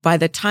by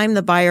the time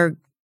the buyer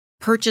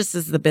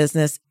purchases the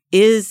business,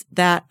 is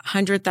that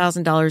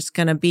 $100,000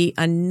 going to be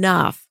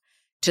enough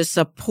to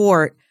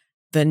support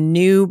the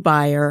new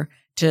buyer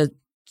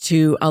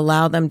to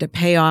allow them to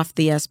pay off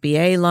the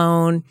SBA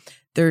loan,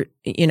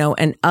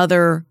 and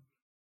other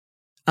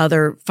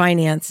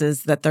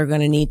finances that they're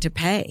going to need to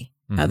pay,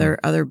 Mhm.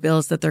 other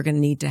bills that they're going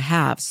to need to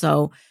have.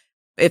 So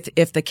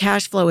if the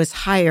cash flow is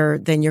higher,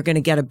 then you're going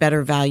to get a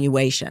better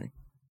valuation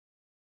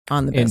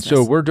on the And business.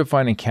 so we're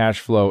defining cash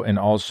flow and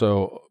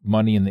also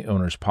money in the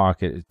owner's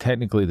pocket. It's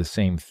technically the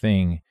same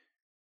thing,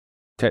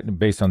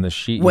 based on the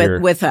sheet here.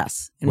 with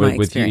us, in my with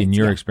you, experience. in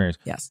your Yeah. experience.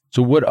 Yes.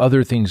 So what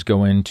other things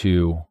go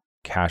into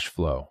cash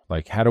flow?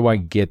 Like, how do I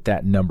get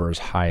that number as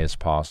high as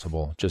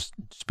possible? Just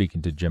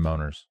speaking to gym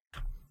owners.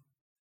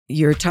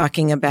 You're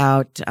talking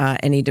about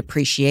any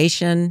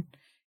depreciation,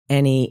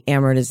 any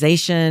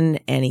amortization,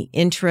 any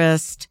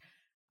interest,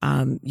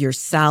 your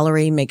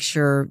salary. Make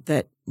sure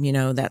that,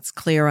 that's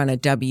clear on a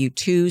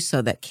W-2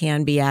 so that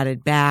can be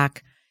added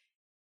back.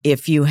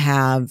 If you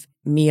have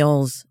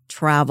meals,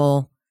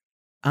 travel,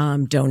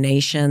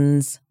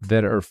 donations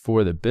That are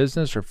for the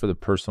business or for the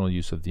personal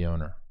use of the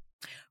owner?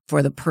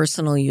 for the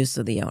personal use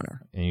of the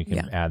owner. And you can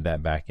Yeah. add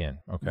that back in.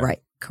 Okay.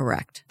 Right.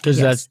 Correct. Because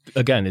Yes. that's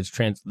again,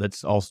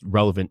 that's all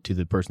relevant to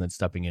the person that's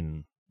stepping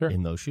in Sure.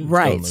 in those shoes.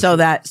 Right. filling those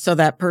So shoes.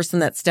 that person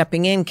that's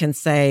stepping in can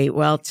say,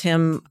 well,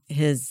 Tim,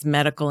 his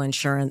medical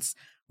insurance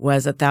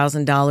was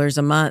 $1,000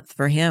 a month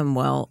for him.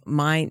 Well,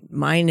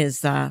 mine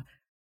is, I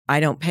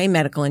don't pay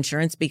medical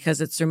insurance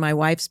because it's through my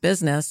wife's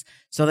business.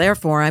 So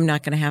therefore I'm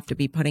not going to have to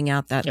be putting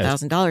out that Yeah,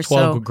 it's $1,000.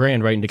 12 So,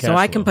 grand right into cash so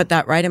I can flow. put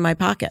that right in my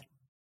pocket.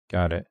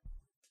 Got it.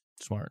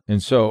 Smart.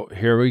 And so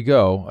here we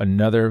go,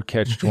 another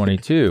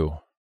catch-22,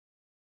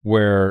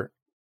 where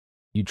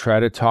you try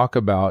to talk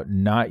about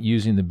not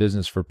using the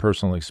business for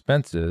personal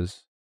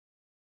expenses,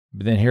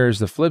 But then here's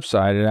the flip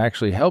side. It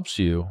actually helps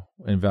you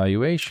in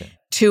valuation.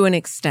 To an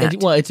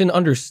extent. I think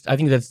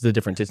that's the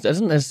difference. It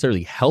doesn't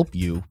necessarily help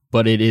you,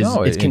 but it is.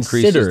 No, it's it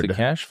increases considered the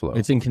cash flow.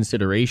 It's in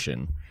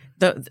consideration.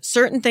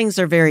 Certain things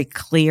are very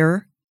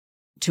clear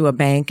to a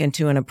bank and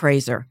to an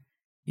appraiser.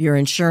 Your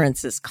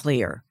insurance is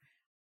clear.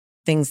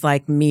 Things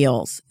like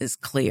meals is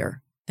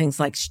clear. Things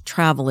like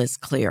travel is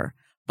clear.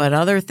 But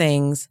other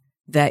things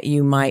that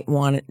you might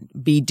want to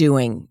be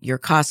doing, your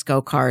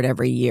Costco card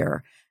every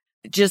year,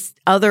 just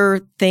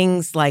other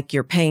things like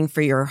you're paying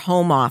for your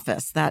home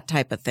office, that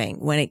type of thing.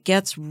 When it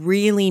gets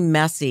really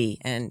messy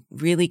and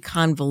really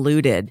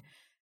convoluted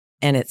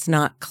and it's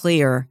not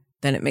clear,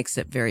 then it makes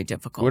it very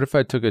difficult. What if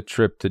I took a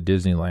trip to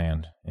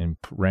Disneyland and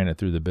ran it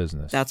through the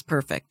business? That's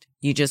perfect.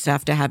 You just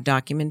have to have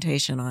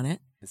documentation on it.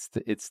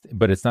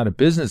 But it's not a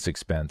business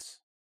expense.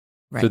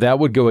 Right. So that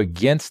would go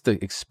against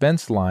the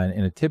expense line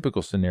in a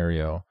typical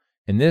scenario.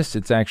 In this,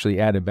 it's actually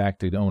added back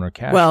to the owner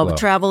cash flow. Well,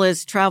 travel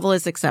is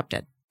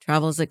accepted.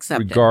 Travel is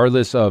accepted.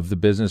 Regardless of the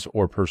business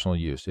or personal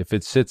use. If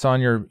it sits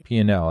on your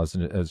P&L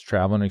as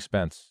travel and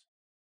expense,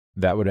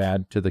 that would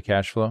add to the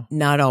cash flow?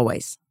 Not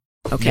always.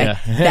 Okay.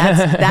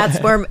 Yeah.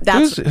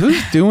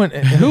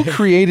 Who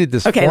created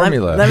this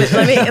formula?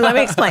 Let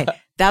me explain.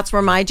 That's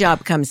where my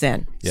job comes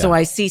in. Yeah. So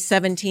I see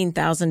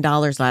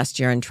 $17,000 last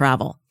year in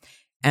travel.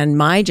 And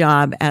my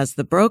job as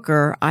the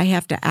broker, I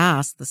have to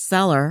ask the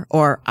seller,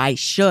 or I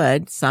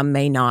should, some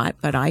may not,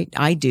 but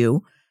I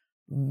do,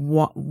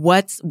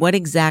 what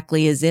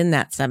exactly is in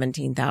that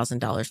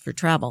 $17,000 for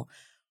travel?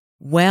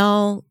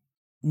 Well,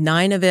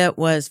 9 of it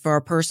was for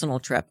a personal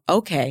trip.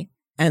 Okay.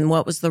 And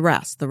what was the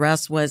rest? The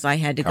rest was I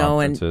had to go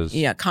and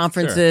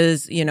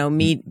conferences, Sure.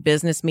 Meet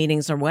business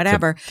meetings or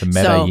whatever. To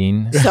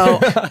Medellin.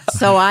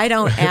 So I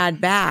don't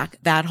add back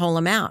that whole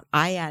amount.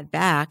 I add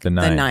back the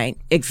 9.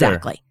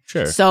 Exactly.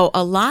 Sure. So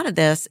a lot of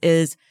this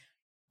is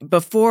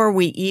before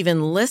we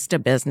even list a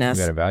business.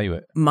 You got to value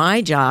it.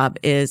 My job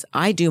is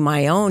I do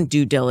my own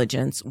due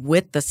diligence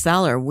with the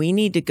seller. We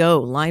need to go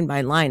line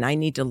by line. I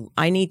need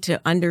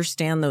to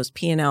understand those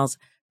P&Ls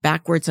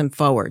backwards and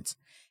forwards.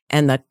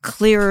 And the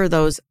clearer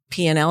those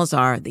P&Ls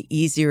are, the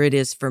easier it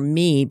is for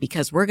me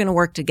because we're going to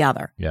work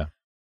together. Yeah.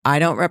 I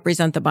don't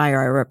represent the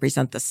buyer. I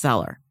represent the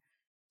seller.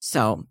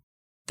 So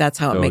that's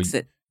how it makes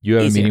it You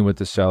have easier. a meeting with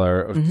the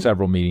seller,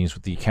 several meetings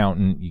with the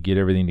accountant. You get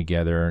everything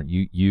together.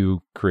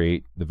 You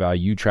create the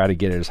value. You try to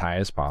get it as high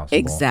as possible.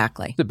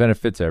 Exactly. It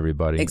benefits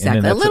everybody. Exactly.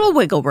 And then A little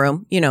wiggle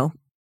room, little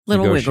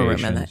wiggle room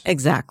in that. Negotiations.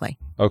 Exactly.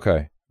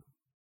 Okay.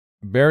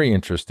 Very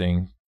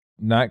interesting.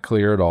 Not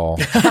clear at all.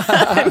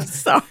 I'm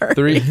sorry.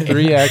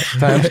 3x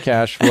times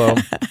cash flow.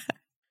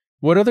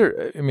 What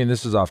other,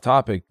 this is off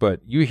topic,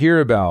 but you hear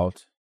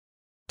about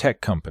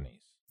tech companies.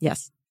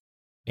 Yes.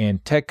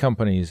 And tech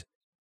companies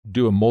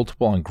do a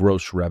multiple on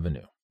gross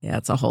revenue. Yeah,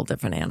 it's a whole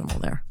different animal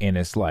there. And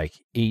it's like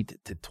 8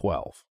 to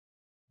 12.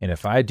 And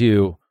if I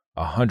do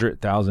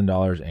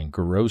 $100,000 in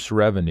gross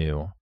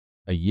revenue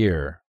a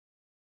year,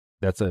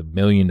 that's $1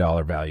 million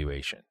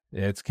valuation.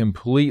 It's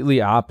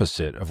completely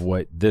opposite of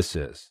what this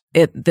is.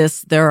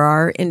 There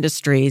are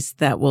industries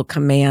that will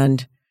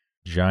command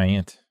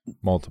Giant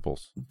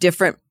multiples.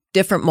 different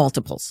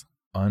multiples.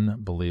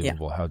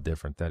 Unbelievable how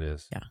different that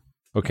is. Yeah.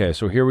 Okay,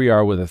 so here we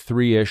are with a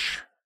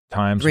 3-ish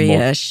times.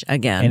 3-ish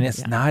again. And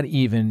it's not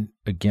even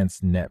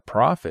against net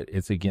profit.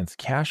 It's against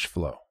cash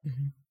flow.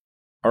 Mm-hmm.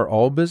 Are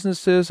all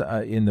businesses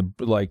in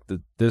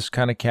this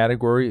kind of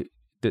category?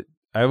 That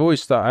I've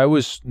always thought,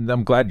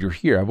 I'm glad you're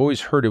here. I've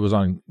always heard it was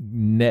on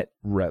net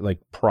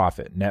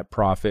profit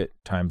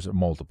times a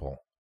multiple.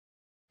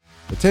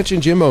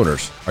 Attention gym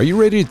owners, are you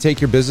ready to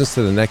take your business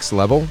to the next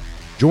level?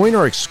 Join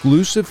our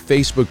exclusive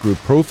Facebook group,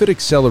 Profit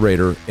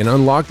Accelerator, and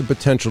unlock the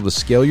potential to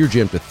scale your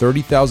gym to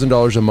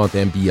 $30,000 a month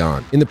and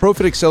beyond. In the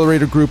Profit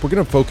Accelerator group, we're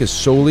going to focus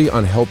solely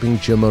on helping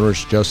gym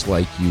owners just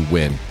like you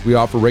win. We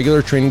offer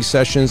regular training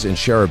sessions and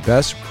share our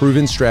best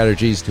proven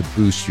strategies to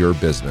boost your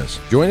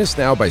business. Join us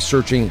now by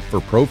searching for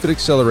Profit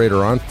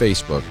Accelerator on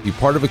Facebook. Be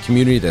part of a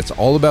community that's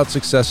all about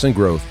success and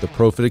growth, the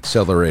Profit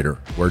Accelerator,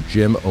 where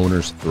gym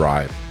owners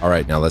thrive. All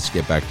right, now let's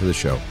get back to the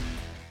show.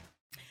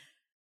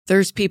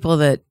 There's people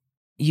that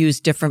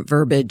use different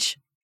verbiage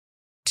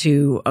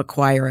to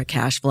acquire a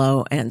cash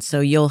flow. And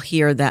so you'll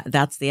hear that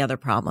that's the other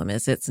problem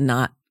is it's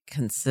not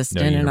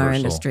consistent in our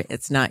industry.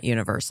 It's not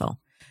universal.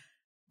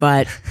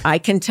 But I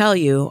can tell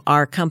you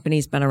our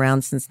company's been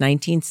around since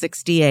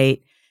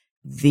 1968.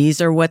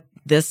 These are what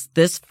this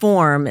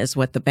form is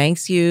what the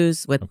banks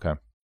use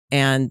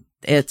and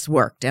it's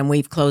worked. And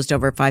we've closed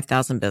over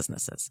 5,000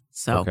 businesses.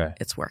 So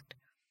it's worked.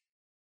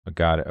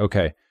 Got it.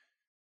 Okay.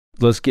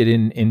 Let's get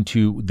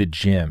into the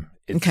gym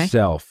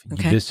itself.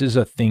 Okay. This is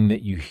a thing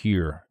that you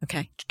hear.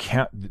 Okay.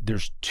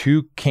 There's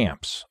 2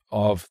 camps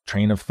of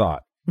train of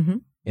thought. Mm-hmm.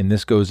 And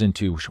this goes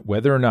into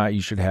whether or not you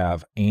should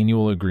have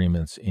annual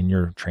agreements in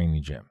your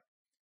training gym.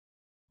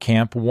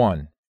 Camp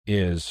 1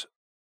 is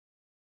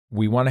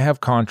we want to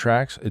have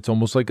contracts. It's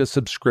almost like a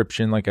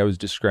subscription, like I was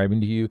describing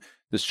to you.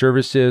 The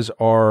services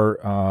are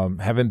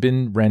haven't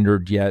been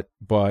rendered yet,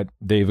 but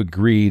they've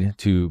agreed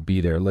to be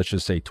there. Let's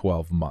just say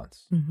 12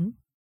 months. Mm-hmm.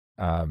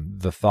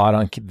 the thought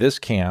on this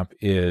camp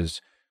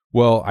is,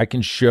 well, I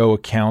can show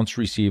accounts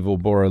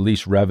receivable or at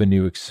least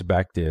revenue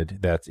expected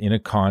that's in a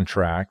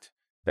contract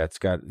that's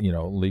got,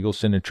 legal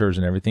signatures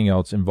and everything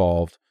else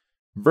involved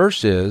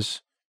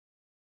versus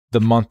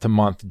the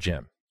month-to-month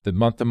Jim. The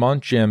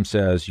month-to-month Jim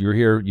says, you're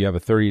here, you have a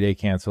 30-day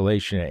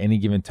cancellation at any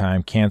given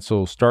time,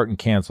 start and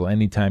cancel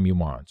anytime you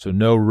want. So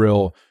no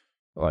real,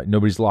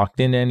 nobody's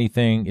locked into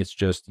anything. It's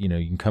just, you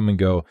can come and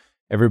go.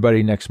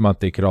 Everybody next month,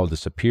 they could all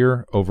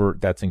disappear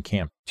that's in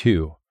camp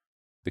 2.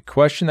 The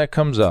question that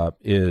comes up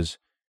is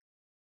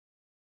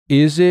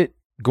it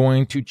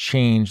going to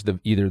change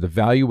either the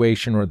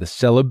valuation or the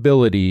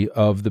sellability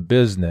of the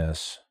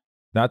business?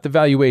 Not the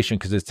valuation,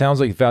 because it sounds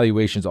like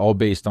valuation is all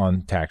based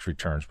on tax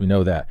returns. We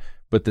know that.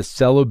 But the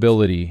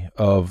sellability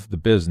of the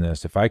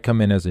business, if I come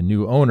in as a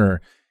new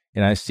owner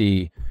and I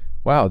see,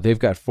 wow, they've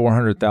got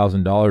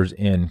 $400,000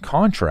 in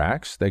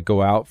contracts that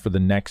go out for the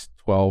next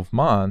 12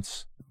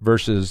 months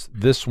versus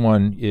this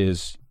one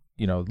is,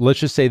 let's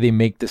just say they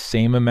make the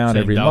same amount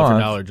every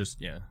month. $dollar,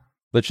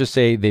 Let's just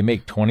say they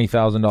make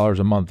 $20,000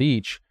 a month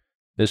each.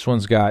 This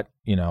one's got,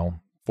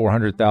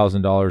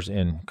 $400,000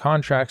 in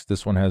contracts.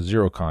 This one has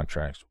 0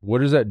 contracts.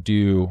 What does that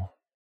do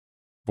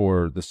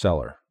for the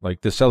seller,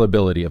 like the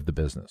sellability of the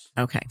business?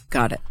 Okay,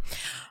 got it.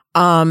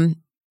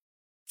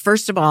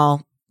 First of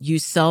all, you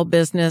sell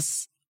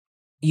businesses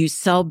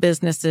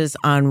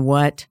on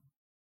what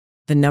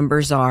the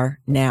numbers are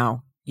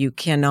now. You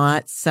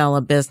cannot sell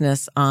a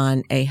business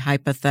on a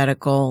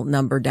hypothetical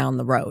number down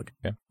the road.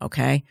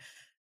 Okay.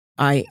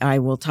 I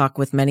will talk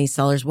with many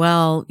sellers.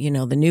 Well,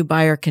 the new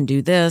buyer can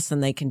do this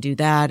and they can do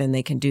that and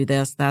they can do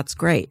this. That's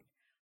great.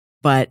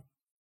 But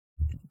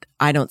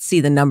I don't see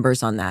the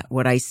numbers on that.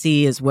 What I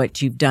see is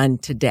what you've done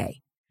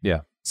today.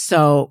 Yeah.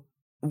 So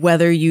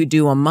whether you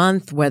do a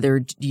month,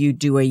 whether you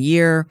do a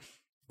year,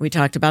 we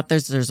talked about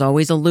this, there's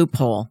always a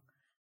loophole,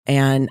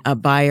 and a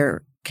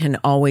buyer can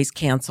always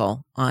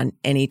cancel on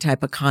any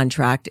type of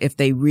contract if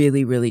they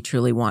really, really,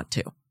 truly want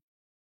to.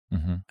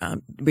 Mm-hmm.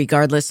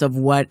 Regardless of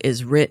what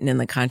is written in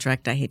the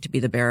contract. I hate to be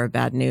the bearer of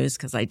bad news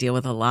because I deal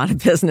with a lot of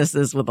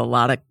businesses with a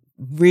lot of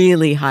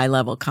really high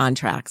level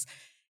contracts.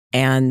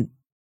 And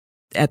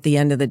at the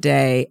end of the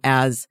day,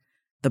 as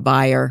the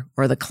buyer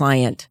or the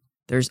client,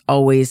 there's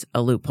always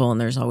a loophole and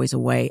there's always a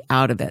way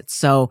out of it.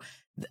 So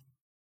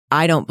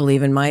I don't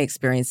believe in my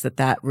experience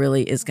that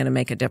really is going to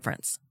make a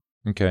difference.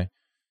 Okay.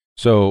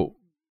 So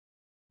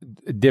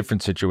a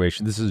different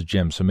situation. This is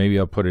Jim. So maybe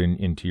I'll put it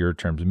into your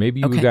terms. Maybe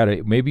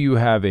you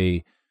have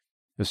a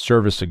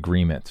service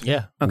agreement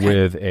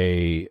with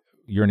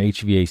you're an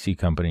HVAC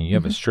company. You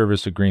have a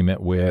service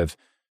agreement with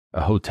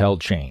a hotel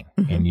chain,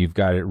 and you've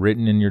got it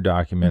written in your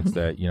documents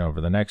that, over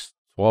the next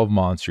 12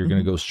 months, you're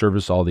going to go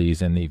service all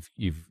these, and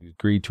you've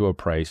agreed to a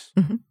price,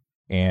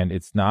 and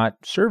it's not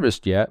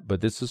serviced yet,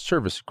 but this is a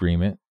service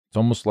agreement. It's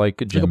almost like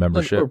a gym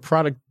membership. Or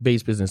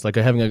product-based business, like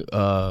having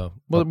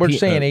we're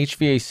saying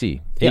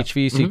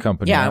HVAC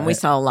company. Yeah, and we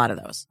sell a lot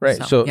of those.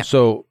 Right.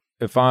 So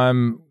if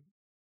I'm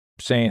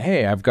saying,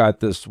 hey, I've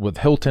got this with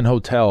Hilton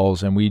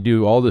Hotels, and we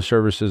do all the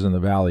services in the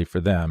Valley for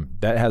them,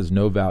 that has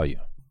no value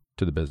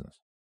to the business.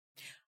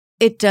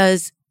 It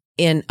does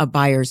in a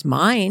buyer's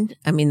mind.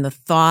 I mean, the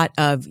thought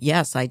of,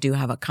 yes, I do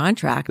have a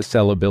contract. The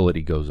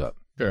sellability goes up.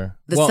 Sure.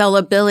 The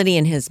sellability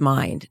in his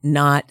mind,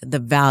 not the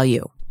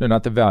value. No,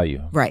 not the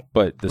value. Right.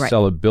 But the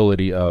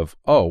sellability of,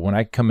 when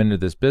I come into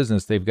this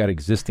business, they've got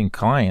existing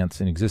clients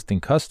and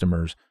existing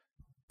customers.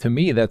 To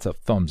me, that's a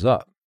thumbs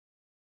up.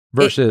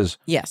 Versus,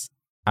 yes,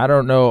 I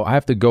don't know, I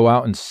have to go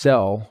out and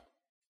sell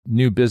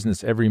new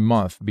business every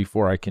month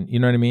before I can, you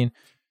know what I mean?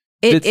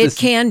 It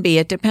can be.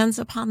 It depends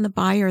upon the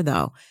buyer,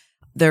 though.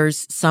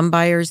 There's some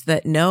buyers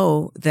that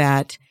know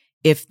that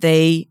if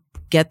they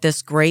get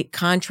this great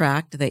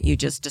contract that you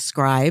just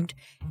described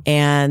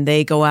and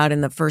they go out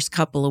in the first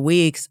couple of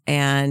weeks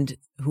and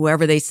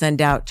whoever they send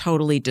out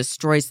totally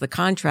destroys the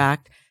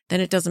contract,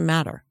 then it doesn't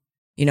matter,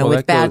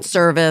 with bad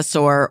service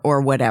or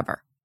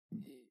whatever.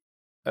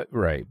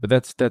 Right. But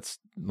that's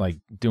like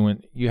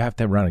you have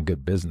to run a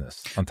good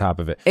business on top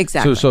of it.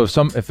 Exactly. So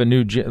if a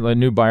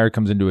new buyer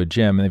comes into a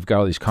gym and they've got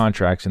all these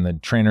contracts and the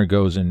trainer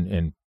goes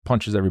and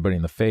punches everybody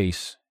in the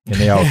face and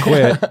they all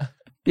quit.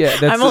 Yeah,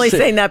 I'm only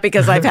saying that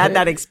because I've had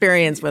that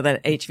experience with an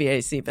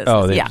HVAC business.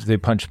 Oh, they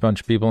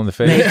punch people in the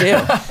face? They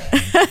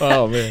do.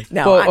 Oh, man.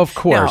 No, of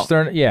course.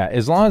 No.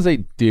 As long as they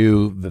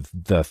do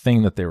the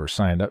thing that they were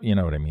signed up, you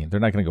know what I mean?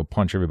 They're not going to go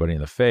punch everybody in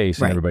the face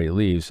and everybody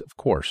leaves. Of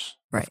course.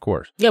 Right. Of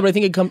course. Yeah, but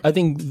I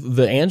think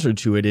the answer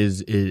to it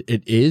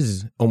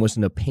is almost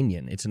an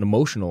opinion. It's an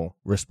emotional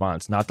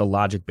response, not the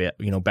logic,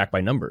 backed by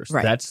numbers.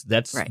 Right.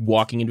 That's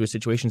walking into a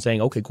situation saying,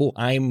 okay, cool,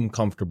 I'm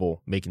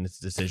comfortable making this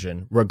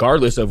decision,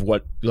 regardless of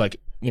what,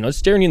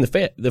 staring you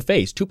in the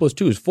face. 2 +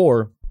 2 is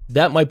 4.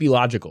 That might be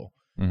logical,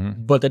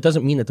 but that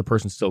doesn't mean that the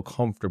person's still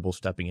comfortable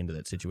stepping into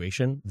that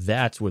situation.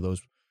 That's where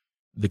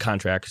the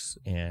contracts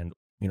and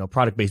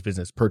product-based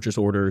business, purchase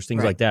orders,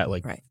 things like that.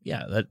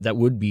 That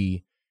would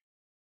be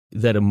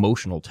that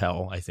emotional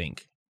tell, I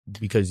think,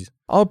 because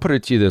I'll put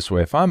it to you this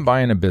way. If I'm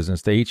buying a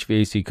business, the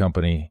HVAC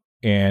company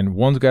and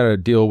one's got to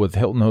deal with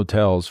Hilton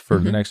hotels for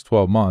the next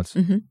 12 months,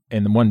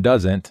 and the one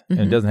doesn't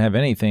and doesn't have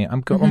anything,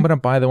 I'm going to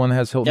buy the one that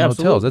has Hilton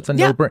hotels. That's a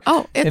no-brainer.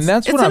 Oh, and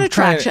that's it's what an I'm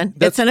attraction.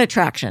 It's an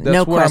attraction. That's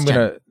No what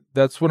question.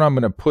 That's what I'm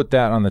going to put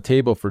that on the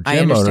table for I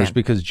gym owners, understand.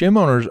 because gym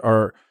owners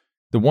are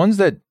the ones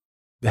that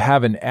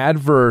have an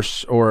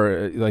adverse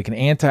or like an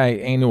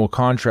anti-annual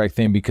contract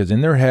thing, because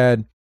in their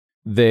head,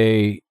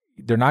 they're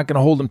not going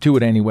to hold them to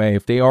it anyway.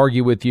 If they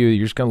argue with you,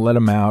 you're just going to let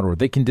them out, or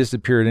they can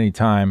disappear at any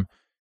time.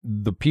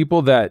 The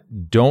people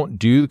that don't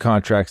do the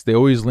contracts, they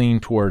always lean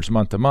towards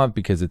month to month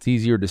because it's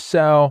easier to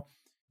sell.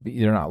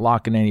 They're not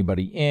locking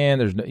anybody in.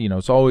 There's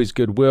it's always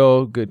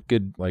goodwill,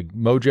 good like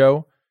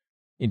mojo.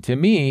 And to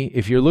me,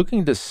 if you're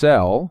looking to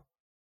sell,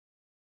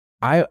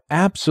 I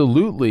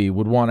absolutely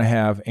would want to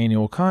have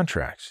annual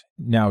contracts.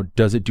 Now,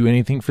 does it do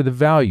anything for the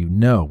value?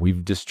 No.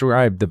 We've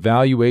described the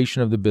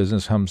valuation of the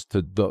business comes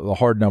to the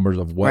hard numbers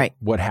of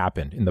what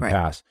happened in the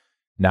past,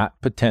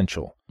 not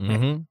potential.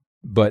 Mm-hmm.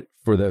 But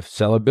for the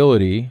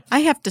sellability, I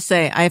have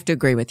to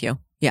agree with you.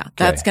 Yeah,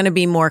 that's going to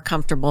be more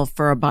comfortable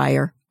for a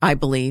buyer, I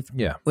believe.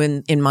 Yeah.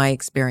 In my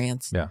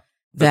experience. Yeah.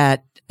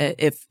 That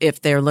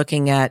if they're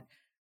looking at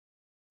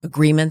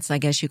agreements, I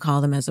guess you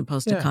call them, as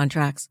opposed to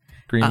contracts.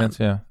 agreements,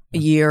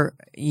 Year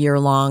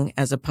long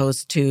as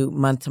opposed to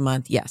month to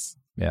month. Yes.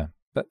 Yeah.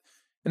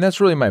 And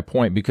that's really my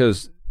point,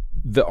 because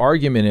the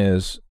argument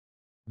is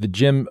the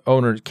gym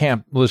owner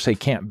can't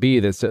be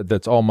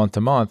that's all month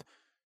to month.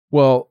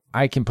 Well,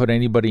 I can put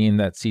anybody in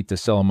that seat to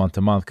sell a month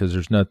to month because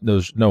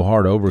there's no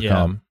hard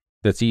overcome. Yeah.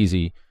 That's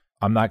easy.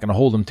 I'm not going to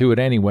hold them to it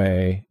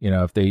anyway,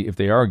 if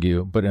they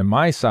argue. But in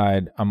my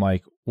side, I'm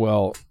like,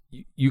 well,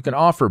 you can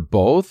offer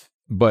both,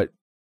 but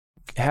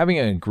having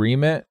an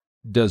agreement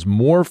does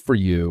more for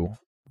you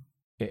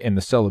in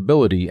the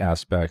sellability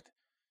aspect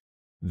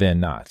than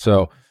not.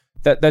 So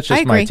that's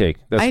just my take.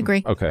 I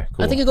agree. Okay,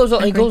 cool. I think it goes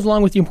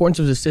along with the importance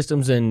of the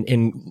systems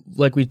and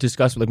like we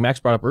discussed, like Max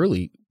brought up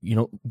early,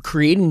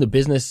 creating the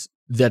business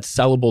that's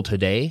sellable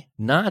today,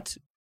 not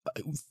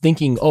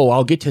thinking,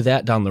 I'll get to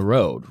that down the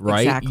road,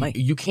 right? Exactly.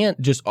 You can't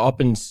just up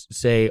and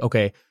say,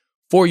 okay,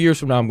 4 years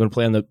from now, I'm going to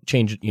plan the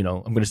change, I'm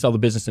going to sell the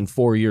business in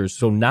 4 years.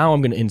 So now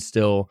I'm going to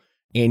instill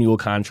annual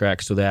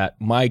contracts so that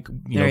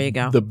you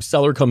go. The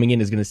seller coming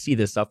in is going to see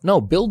this stuff.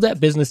 No, build that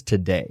business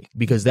today,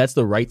 because that's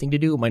the right thing to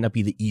do. It might not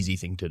be the easy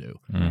thing to do.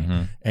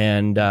 Mm-hmm.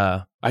 And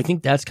I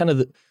think that's kind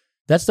of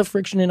that's the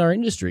friction in our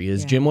industry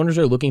is gym owners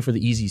are looking for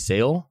the easy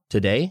sale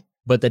today,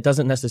 but that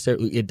doesn't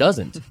necessarily, it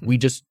doesn't. We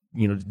just,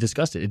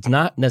 discussed it. It's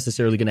not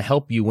necessarily going to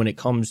help you when it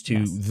comes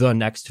to the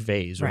next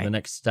phase or the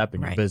next step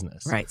in your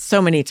business. Right.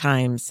 So many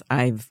times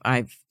I've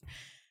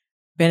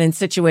been in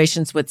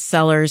situations with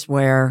sellers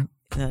where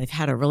they've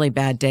had a really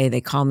bad day.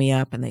 They call me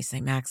up and they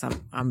say, Max,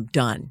 I'm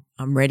done.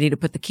 I'm ready to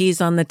put the keys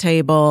on the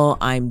table.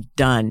 I'm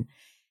done.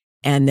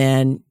 And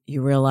then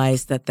you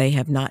realize that they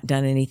have not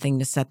done anything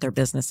to set their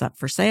business up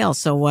for sale.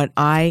 So what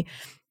I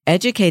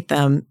educate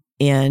them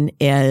in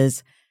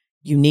is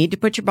you need to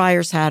put your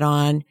buyer's hat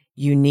on.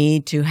 You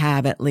need to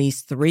have at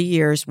least 3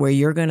 years where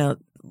you're going to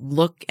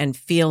look and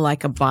feel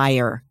like a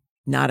buyer,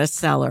 not a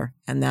seller.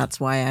 And that's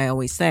why I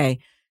always say,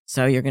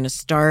 so you're going to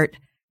start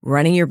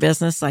running your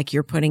business like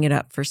you're putting it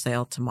up for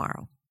sale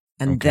tomorrow.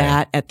 And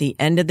that at the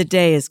end of the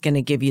day is going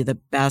to give you the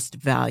best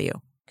value.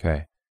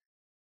 Okay.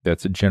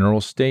 That's a general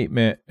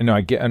statement. No,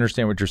 I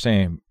understand what you're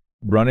saying.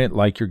 Run it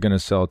like you're going to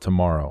sell it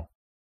tomorrow.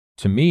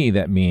 To me,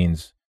 that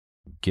means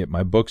get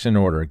my books in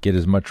order, get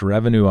as much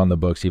revenue on the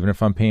books, even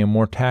if I'm paying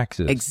more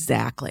taxes.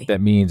 Exactly.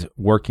 That means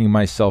working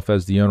myself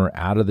as the owner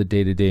out of the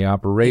day-to-day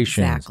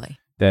operations. Exactly.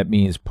 That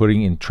means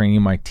putting and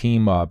training my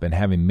team up and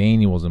having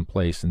manuals in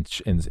place and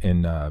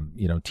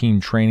team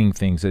training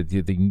things that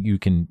you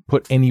can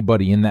put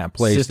anybody in that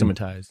place.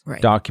 Systematized.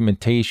 Right.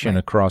 Documentation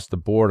across the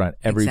board on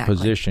every Exactly.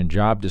 position,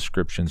 job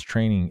descriptions,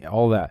 training,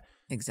 all that.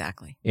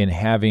 Exactly. And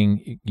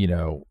having,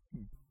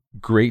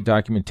 great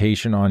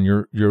documentation on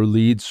your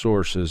lead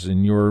sources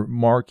and your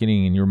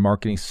marketing and your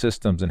marketing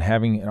systems, and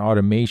having an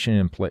automation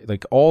in place.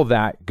 Like all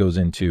that goes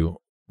into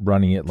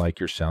running it like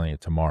you're selling it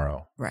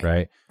tomorrow.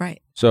 Right.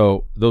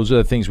 So those are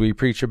the things we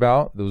preach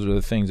about. Those are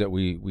the things that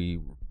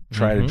we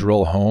try to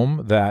drill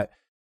home, that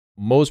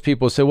most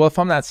people say, well, if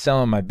I'm not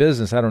selling my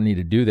business, I don't need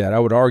to do that. I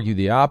would argue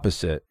the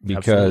opposite,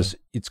 because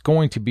it's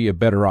going to be a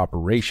better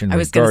operation. I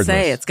was going to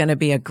say it's going to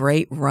be a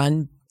great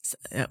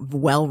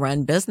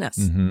well-run business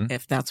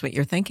if that's what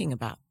you're thinking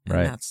about. And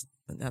right.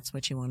 That's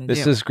what you want to do.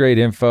 This is great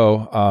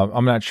info.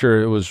 I'm not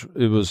sure it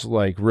was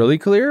like really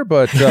clear,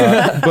 but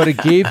but it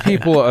gave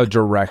people a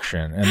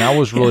direction, and that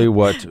was really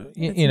what and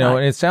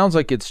it sounds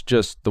like it's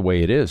just the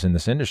way it is in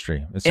this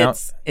industry.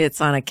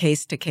 It's on a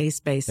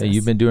case-to-case basis.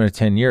 You've been doing it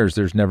 10 years.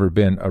 There's never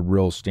been a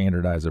real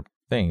standardized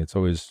thing. It's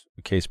always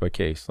case by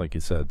case, like you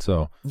said.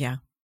 So yeah,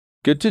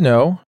 good to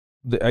know.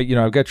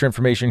 I've got your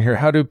information here.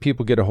 How do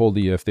people get a hold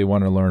of you if they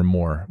want to learn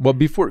more? Well,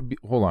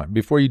 hold on.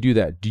 Before you do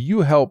that, do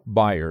you help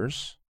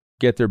buyers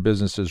get their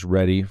businesses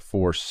ready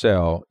for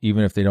sale,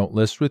 even if they don't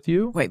list with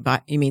you? Wait,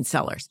 you mean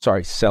sellers?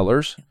 Sorry,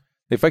 sellers.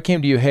 If I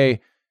came to you, hey,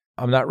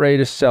 I'm not ready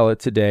to sell it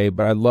today,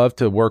 but I'd love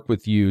to work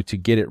with you to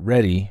get it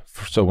ready.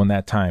 So when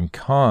that time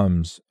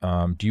comes,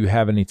 do you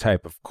have any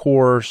type of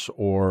course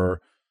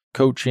or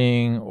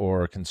coaching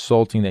or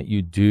consulting that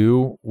you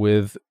do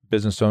with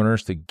business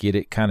owners to get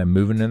it kind of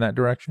moving in that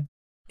direction?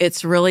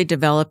 It's really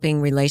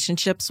developing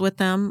relationships with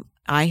them.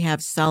 I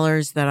have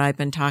sellers that I've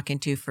been talking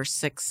to for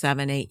 6,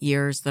 7, 8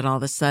 years that all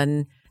of a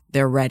sudden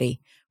they're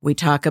ready. We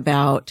talk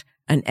about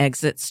an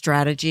exit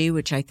strategy,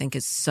 which I think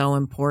is so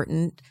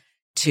important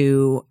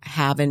to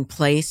have in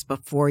place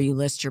before you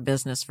list your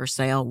business for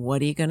sale.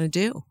 What are you going to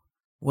do?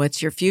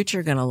 What's your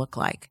future going to look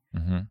like?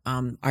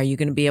 Mm-hmm. Are you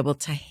going to be able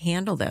to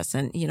handle this?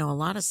 And, a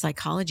lot of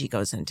psychology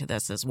goes into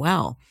this as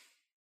well.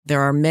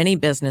 There are many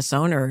business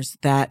owners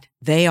that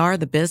they are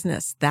the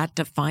business that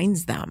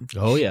defines them.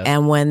 Oh, yeah.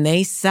 And when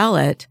they sell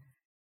it,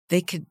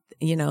 they could,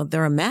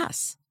 they're a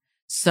mess.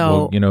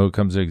 So, who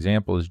comes an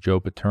example is Joe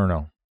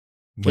Paterno.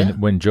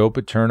 When Joe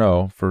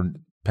Paterno for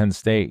Penn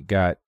State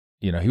got,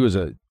 he was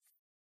a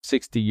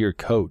 60-year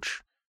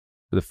coach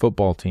for the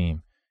football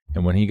team.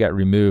 And when he got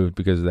removed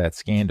because of that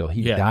scandal,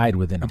 he died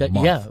within a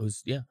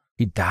month.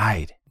 He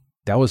died.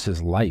 That was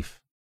his life.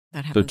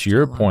 So to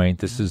your point,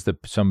 this is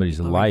somebody's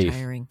life.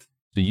 Retiring.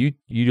 So you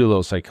do a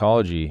little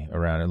psychology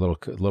around it,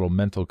 a little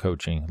mental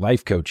coaching,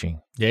 life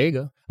coaching. There you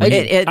go. I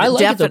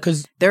like it though,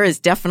 because there is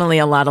definitely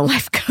a lot of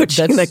life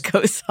coaching that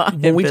goes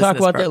on. When we talk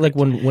about that, like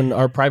when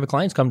our private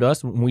clients come to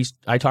us,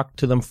 I talk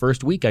to them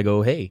first week, I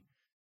go, hey,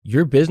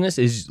 your business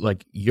is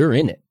like, you're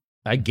in it.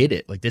 I get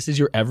it. Like, this is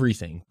your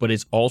everything, but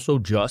it's also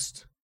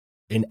just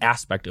an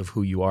aspect of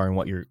who you are and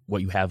what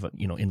you have,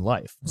 in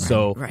life. Right,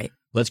 so right.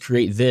 Let's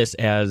create this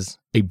as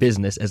a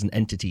business, as an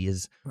entity,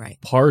 as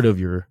part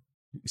of your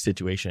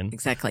situation.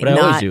 Exactly. But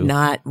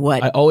not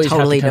what I always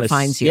totally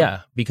defines you.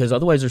 Yeah, because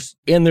otherwise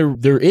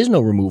there is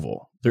no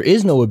removal. There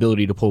is no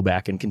ability to pull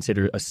back and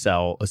consider a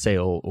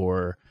sale,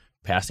 or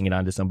passing it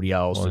on to somebody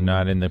else. Well,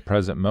 not in the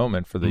present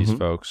moment for these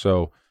folks.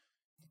 So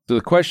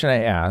the question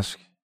I ask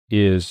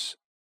is,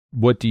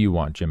 what do you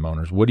want, gym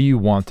owners? What do you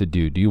want to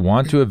do? Do you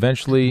want to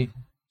eventually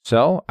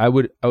sell? I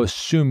would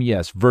assume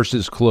yes,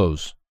 versus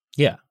close.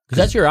 Yeah, because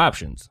that's your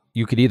options.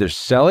 You could either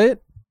sell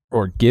it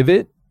or give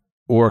it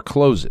or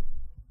close it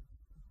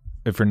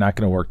if you're not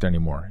going to work there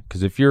anymore.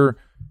 Because if you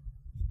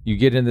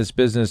get in this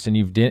business and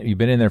you've been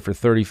in there for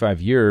 35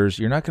 years,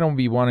 you're not going to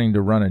be wanting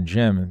to run a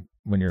gym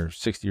when you're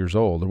 60 years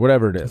old or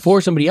whatever it is.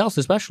 For somebody else,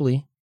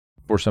 especially.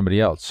 For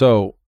somebody else.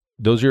 So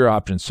those are your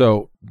options.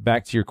 So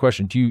back to your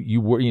question,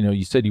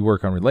 you said you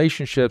work on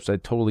relationships. I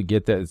totally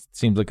get that. It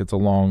seems like it's a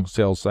long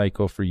sales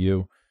cycle for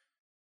you.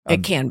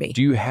 It can be.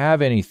 Do you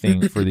have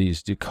anything for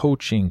these? Do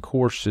coaching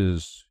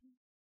courses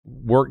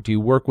work? Do you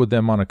work with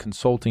them on a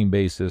consulting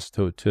basis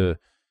to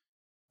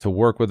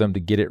work with them to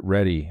get it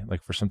ready,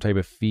 like for some type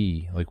of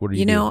fee? Like, what do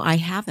you do? I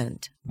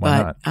haven't.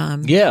 Why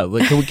not? Yeah,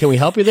 like, can we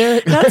help you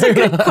there? That's a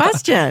good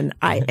question.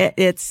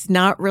 It's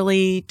not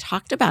really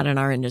talked about in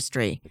our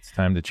industry. It's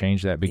time to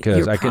change that, because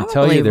You're I can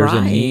tell you there's a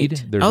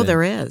need.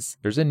 There is.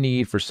 There's a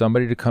need for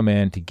somebody to come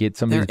in to get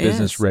somebody's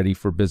business ready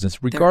for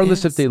business,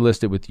 regardless if they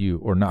list it with you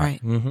or not.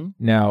 Right. Mm-hmm.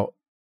 Now,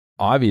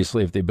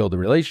 obviously, if they build a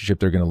relationship,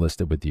 they're going to list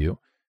it with you.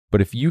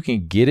 But if you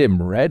can get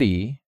him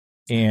ready,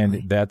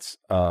 and that's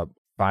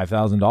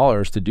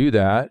 $5,000 to do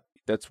that,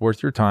 that's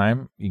worth your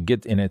time. You can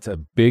get, and it's a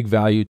big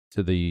value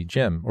to the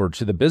gym or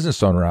to the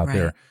business owner out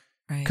there,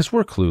 because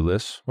we're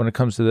clueless when it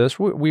comes to this.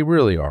 We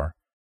really are.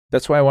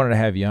 That's why I wanted to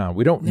have you on.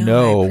 We don't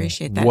know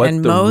what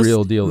and the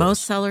real deal is.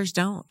 Most sellers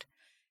don't.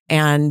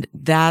 And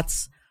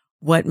that's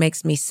what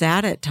makes me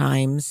sad at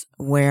times,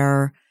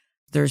 where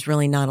there's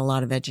really not a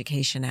lot of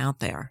education out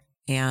there.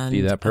 And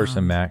see that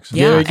person, Max.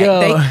 Yeah, there you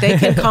go. They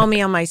can call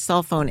me on my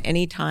cell phone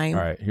anytime.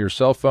 All right. Your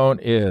cell phone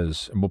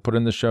is, and we'll put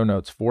in the show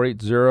notes,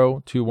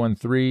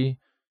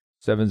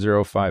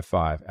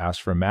 480-213-7055.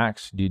 Ask for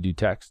Max. Do you do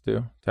text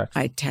too?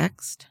 I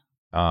text.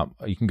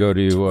 You can go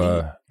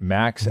to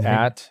Max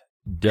at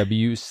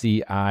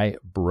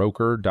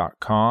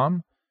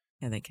WCIBroker.com.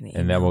 Yeah, they can email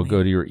and then we'll me.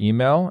 go to your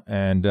email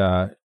and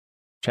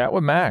chat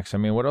with Max. I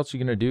mean, what else are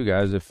you going to do,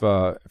 guys? If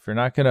you're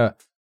not going to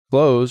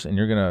close and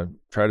you're going to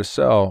try to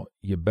sell,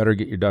 you better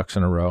get your ducks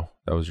in a row.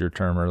 That was your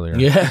term earlier.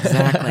 Yeah,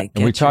 exactly.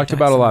 And we talked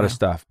about a lot of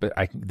stuff, but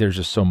there's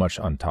just so much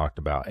untalked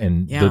about,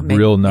 and the maybe,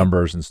 real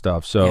numbers and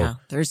stuff. So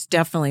there's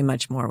definitely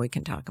much more we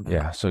can talk about.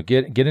 Yeah. So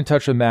get in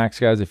touch with Max,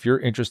 guys. If you're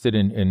interested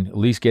in at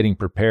least getting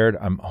prepared,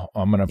 I'm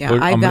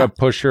gonna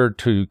push her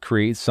to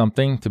create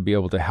something to be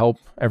able to help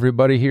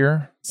everybody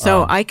here.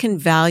 So I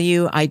can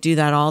I do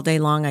that all day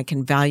long. I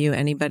can value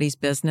anybody's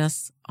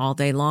business all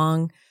day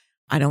long.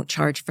 I don't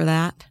charge for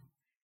that.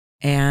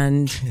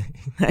 And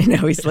I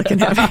know he's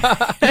looking at me.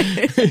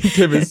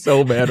 Tim is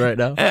so mad right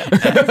now.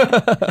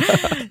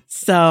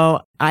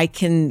 So I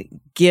can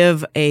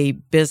give a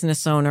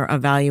business owner a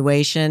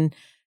valuation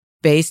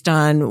based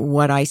on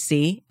what I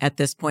see at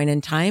this point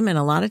in time. And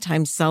a lot of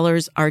times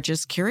sellers are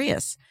just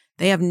curious.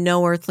 They have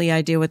no earthly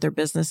idea what their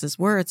business is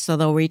worth. So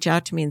they'll reach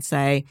out to me and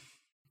say,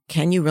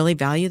 can you really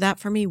value that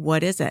for me?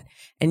 What is it?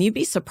 And you'd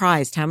be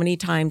surprised how many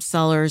times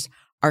sellers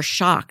are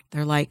shocked.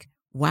 They're like,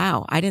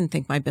 wow, I didn't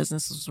think my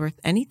business was worth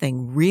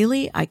anything.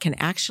 Really? I can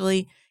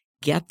actually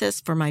get this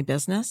for my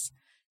business?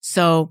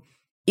 So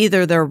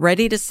either they're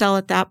ready to sell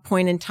at that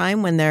point in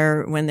time when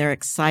they're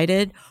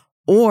excited,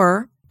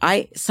 or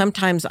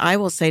sometimes I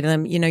will say to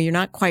them, you're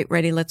not quite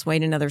ready. Let's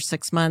wait another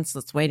 6 months.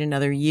 Let's wait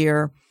another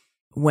year.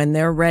 When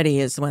they're ready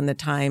is when the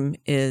time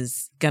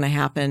is going to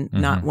happen,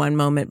 not one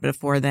moment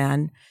before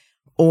then.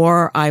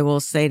 Or I will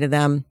say to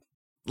them,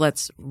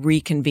 let's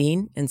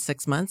reconvene in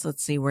 6 months.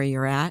 Let's see where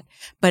you're at.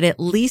 But at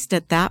least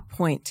at that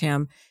point,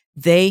 Tim,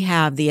 they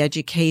have the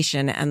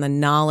education and the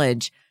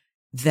knowledge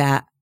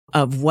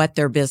of what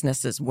their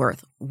business is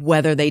worth,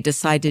 whether they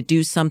decide to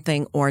do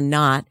something or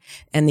not.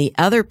 And the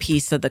other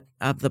piece of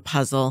the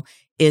puzzle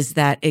is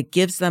that it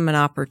gives them an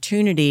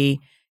opportunity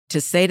to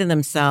say to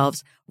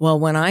themselves, well,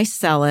 when I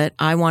sell it,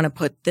 I want to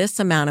put this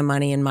amount of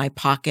money in my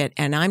pocket,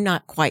 and I'm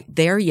not quite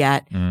there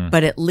yet,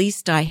 but at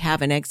least I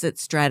have an exit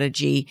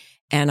strategy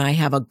and I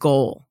have a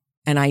goal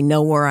and I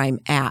know where I'm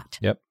at.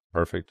 Yep.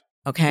 Perfect.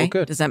 Okay. Well,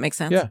 good. Does that make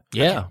sense? Yeah.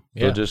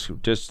 Yeah. So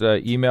just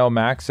email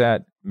Max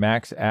at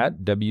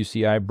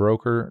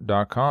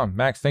wcibroker.com.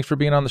 Max, thanks for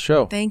being on the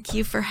show. Thank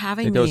you for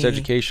having I think me. that was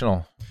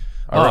educational.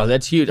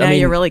 That's huge. Now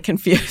you're really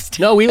confused.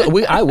 No,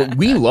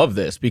 we love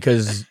this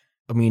because,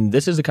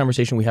 this is a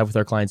conversation we have with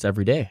our clients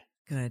every day.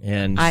 Good.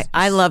 And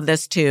I love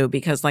this too,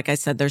 because like I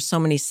said, there's so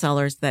many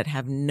sellers that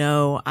have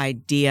no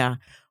idea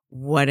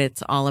what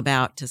it's all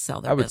about to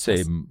sell their business. I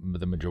would say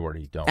the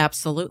majority don't.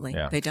 Absolutely.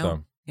 Yeah, They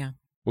don't. so- Yeah.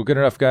 Well, good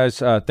enough, guys.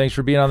 Thanks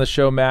for being on the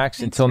show, Max.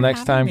 Thanks Until for next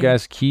having time, me.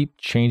 guys, keep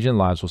changing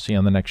lives. We'll see you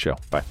on the next show.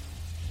 Bye.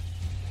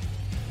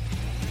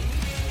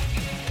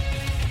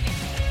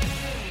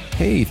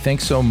 Hey,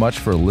 thanks so much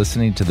for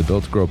listening to the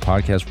Built to Grow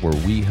podcast, where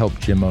we help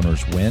gym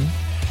owners win.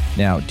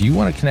 Now, do you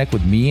want to connect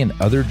with me and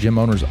other gym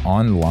owners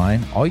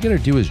online? All you got to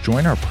do is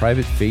join our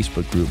private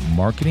Facebook group,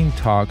 Marketing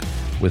Talk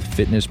with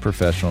Fitness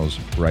Professionals,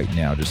 right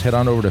now. Just head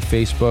on over to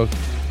Facebook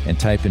and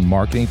type in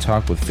Marketing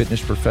Talk with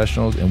Fitness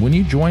Professionals. And when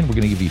you join, we're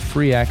going to give you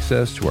free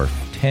access to our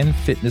 10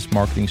 fitness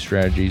marketing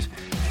strategies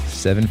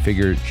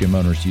 7-figure gym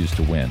owners use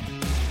to win.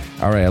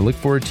 All right, I look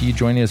forward to you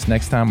joining us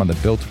next time on the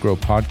Built to Grow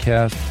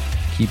podcast.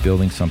 Keep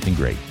building something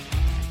great.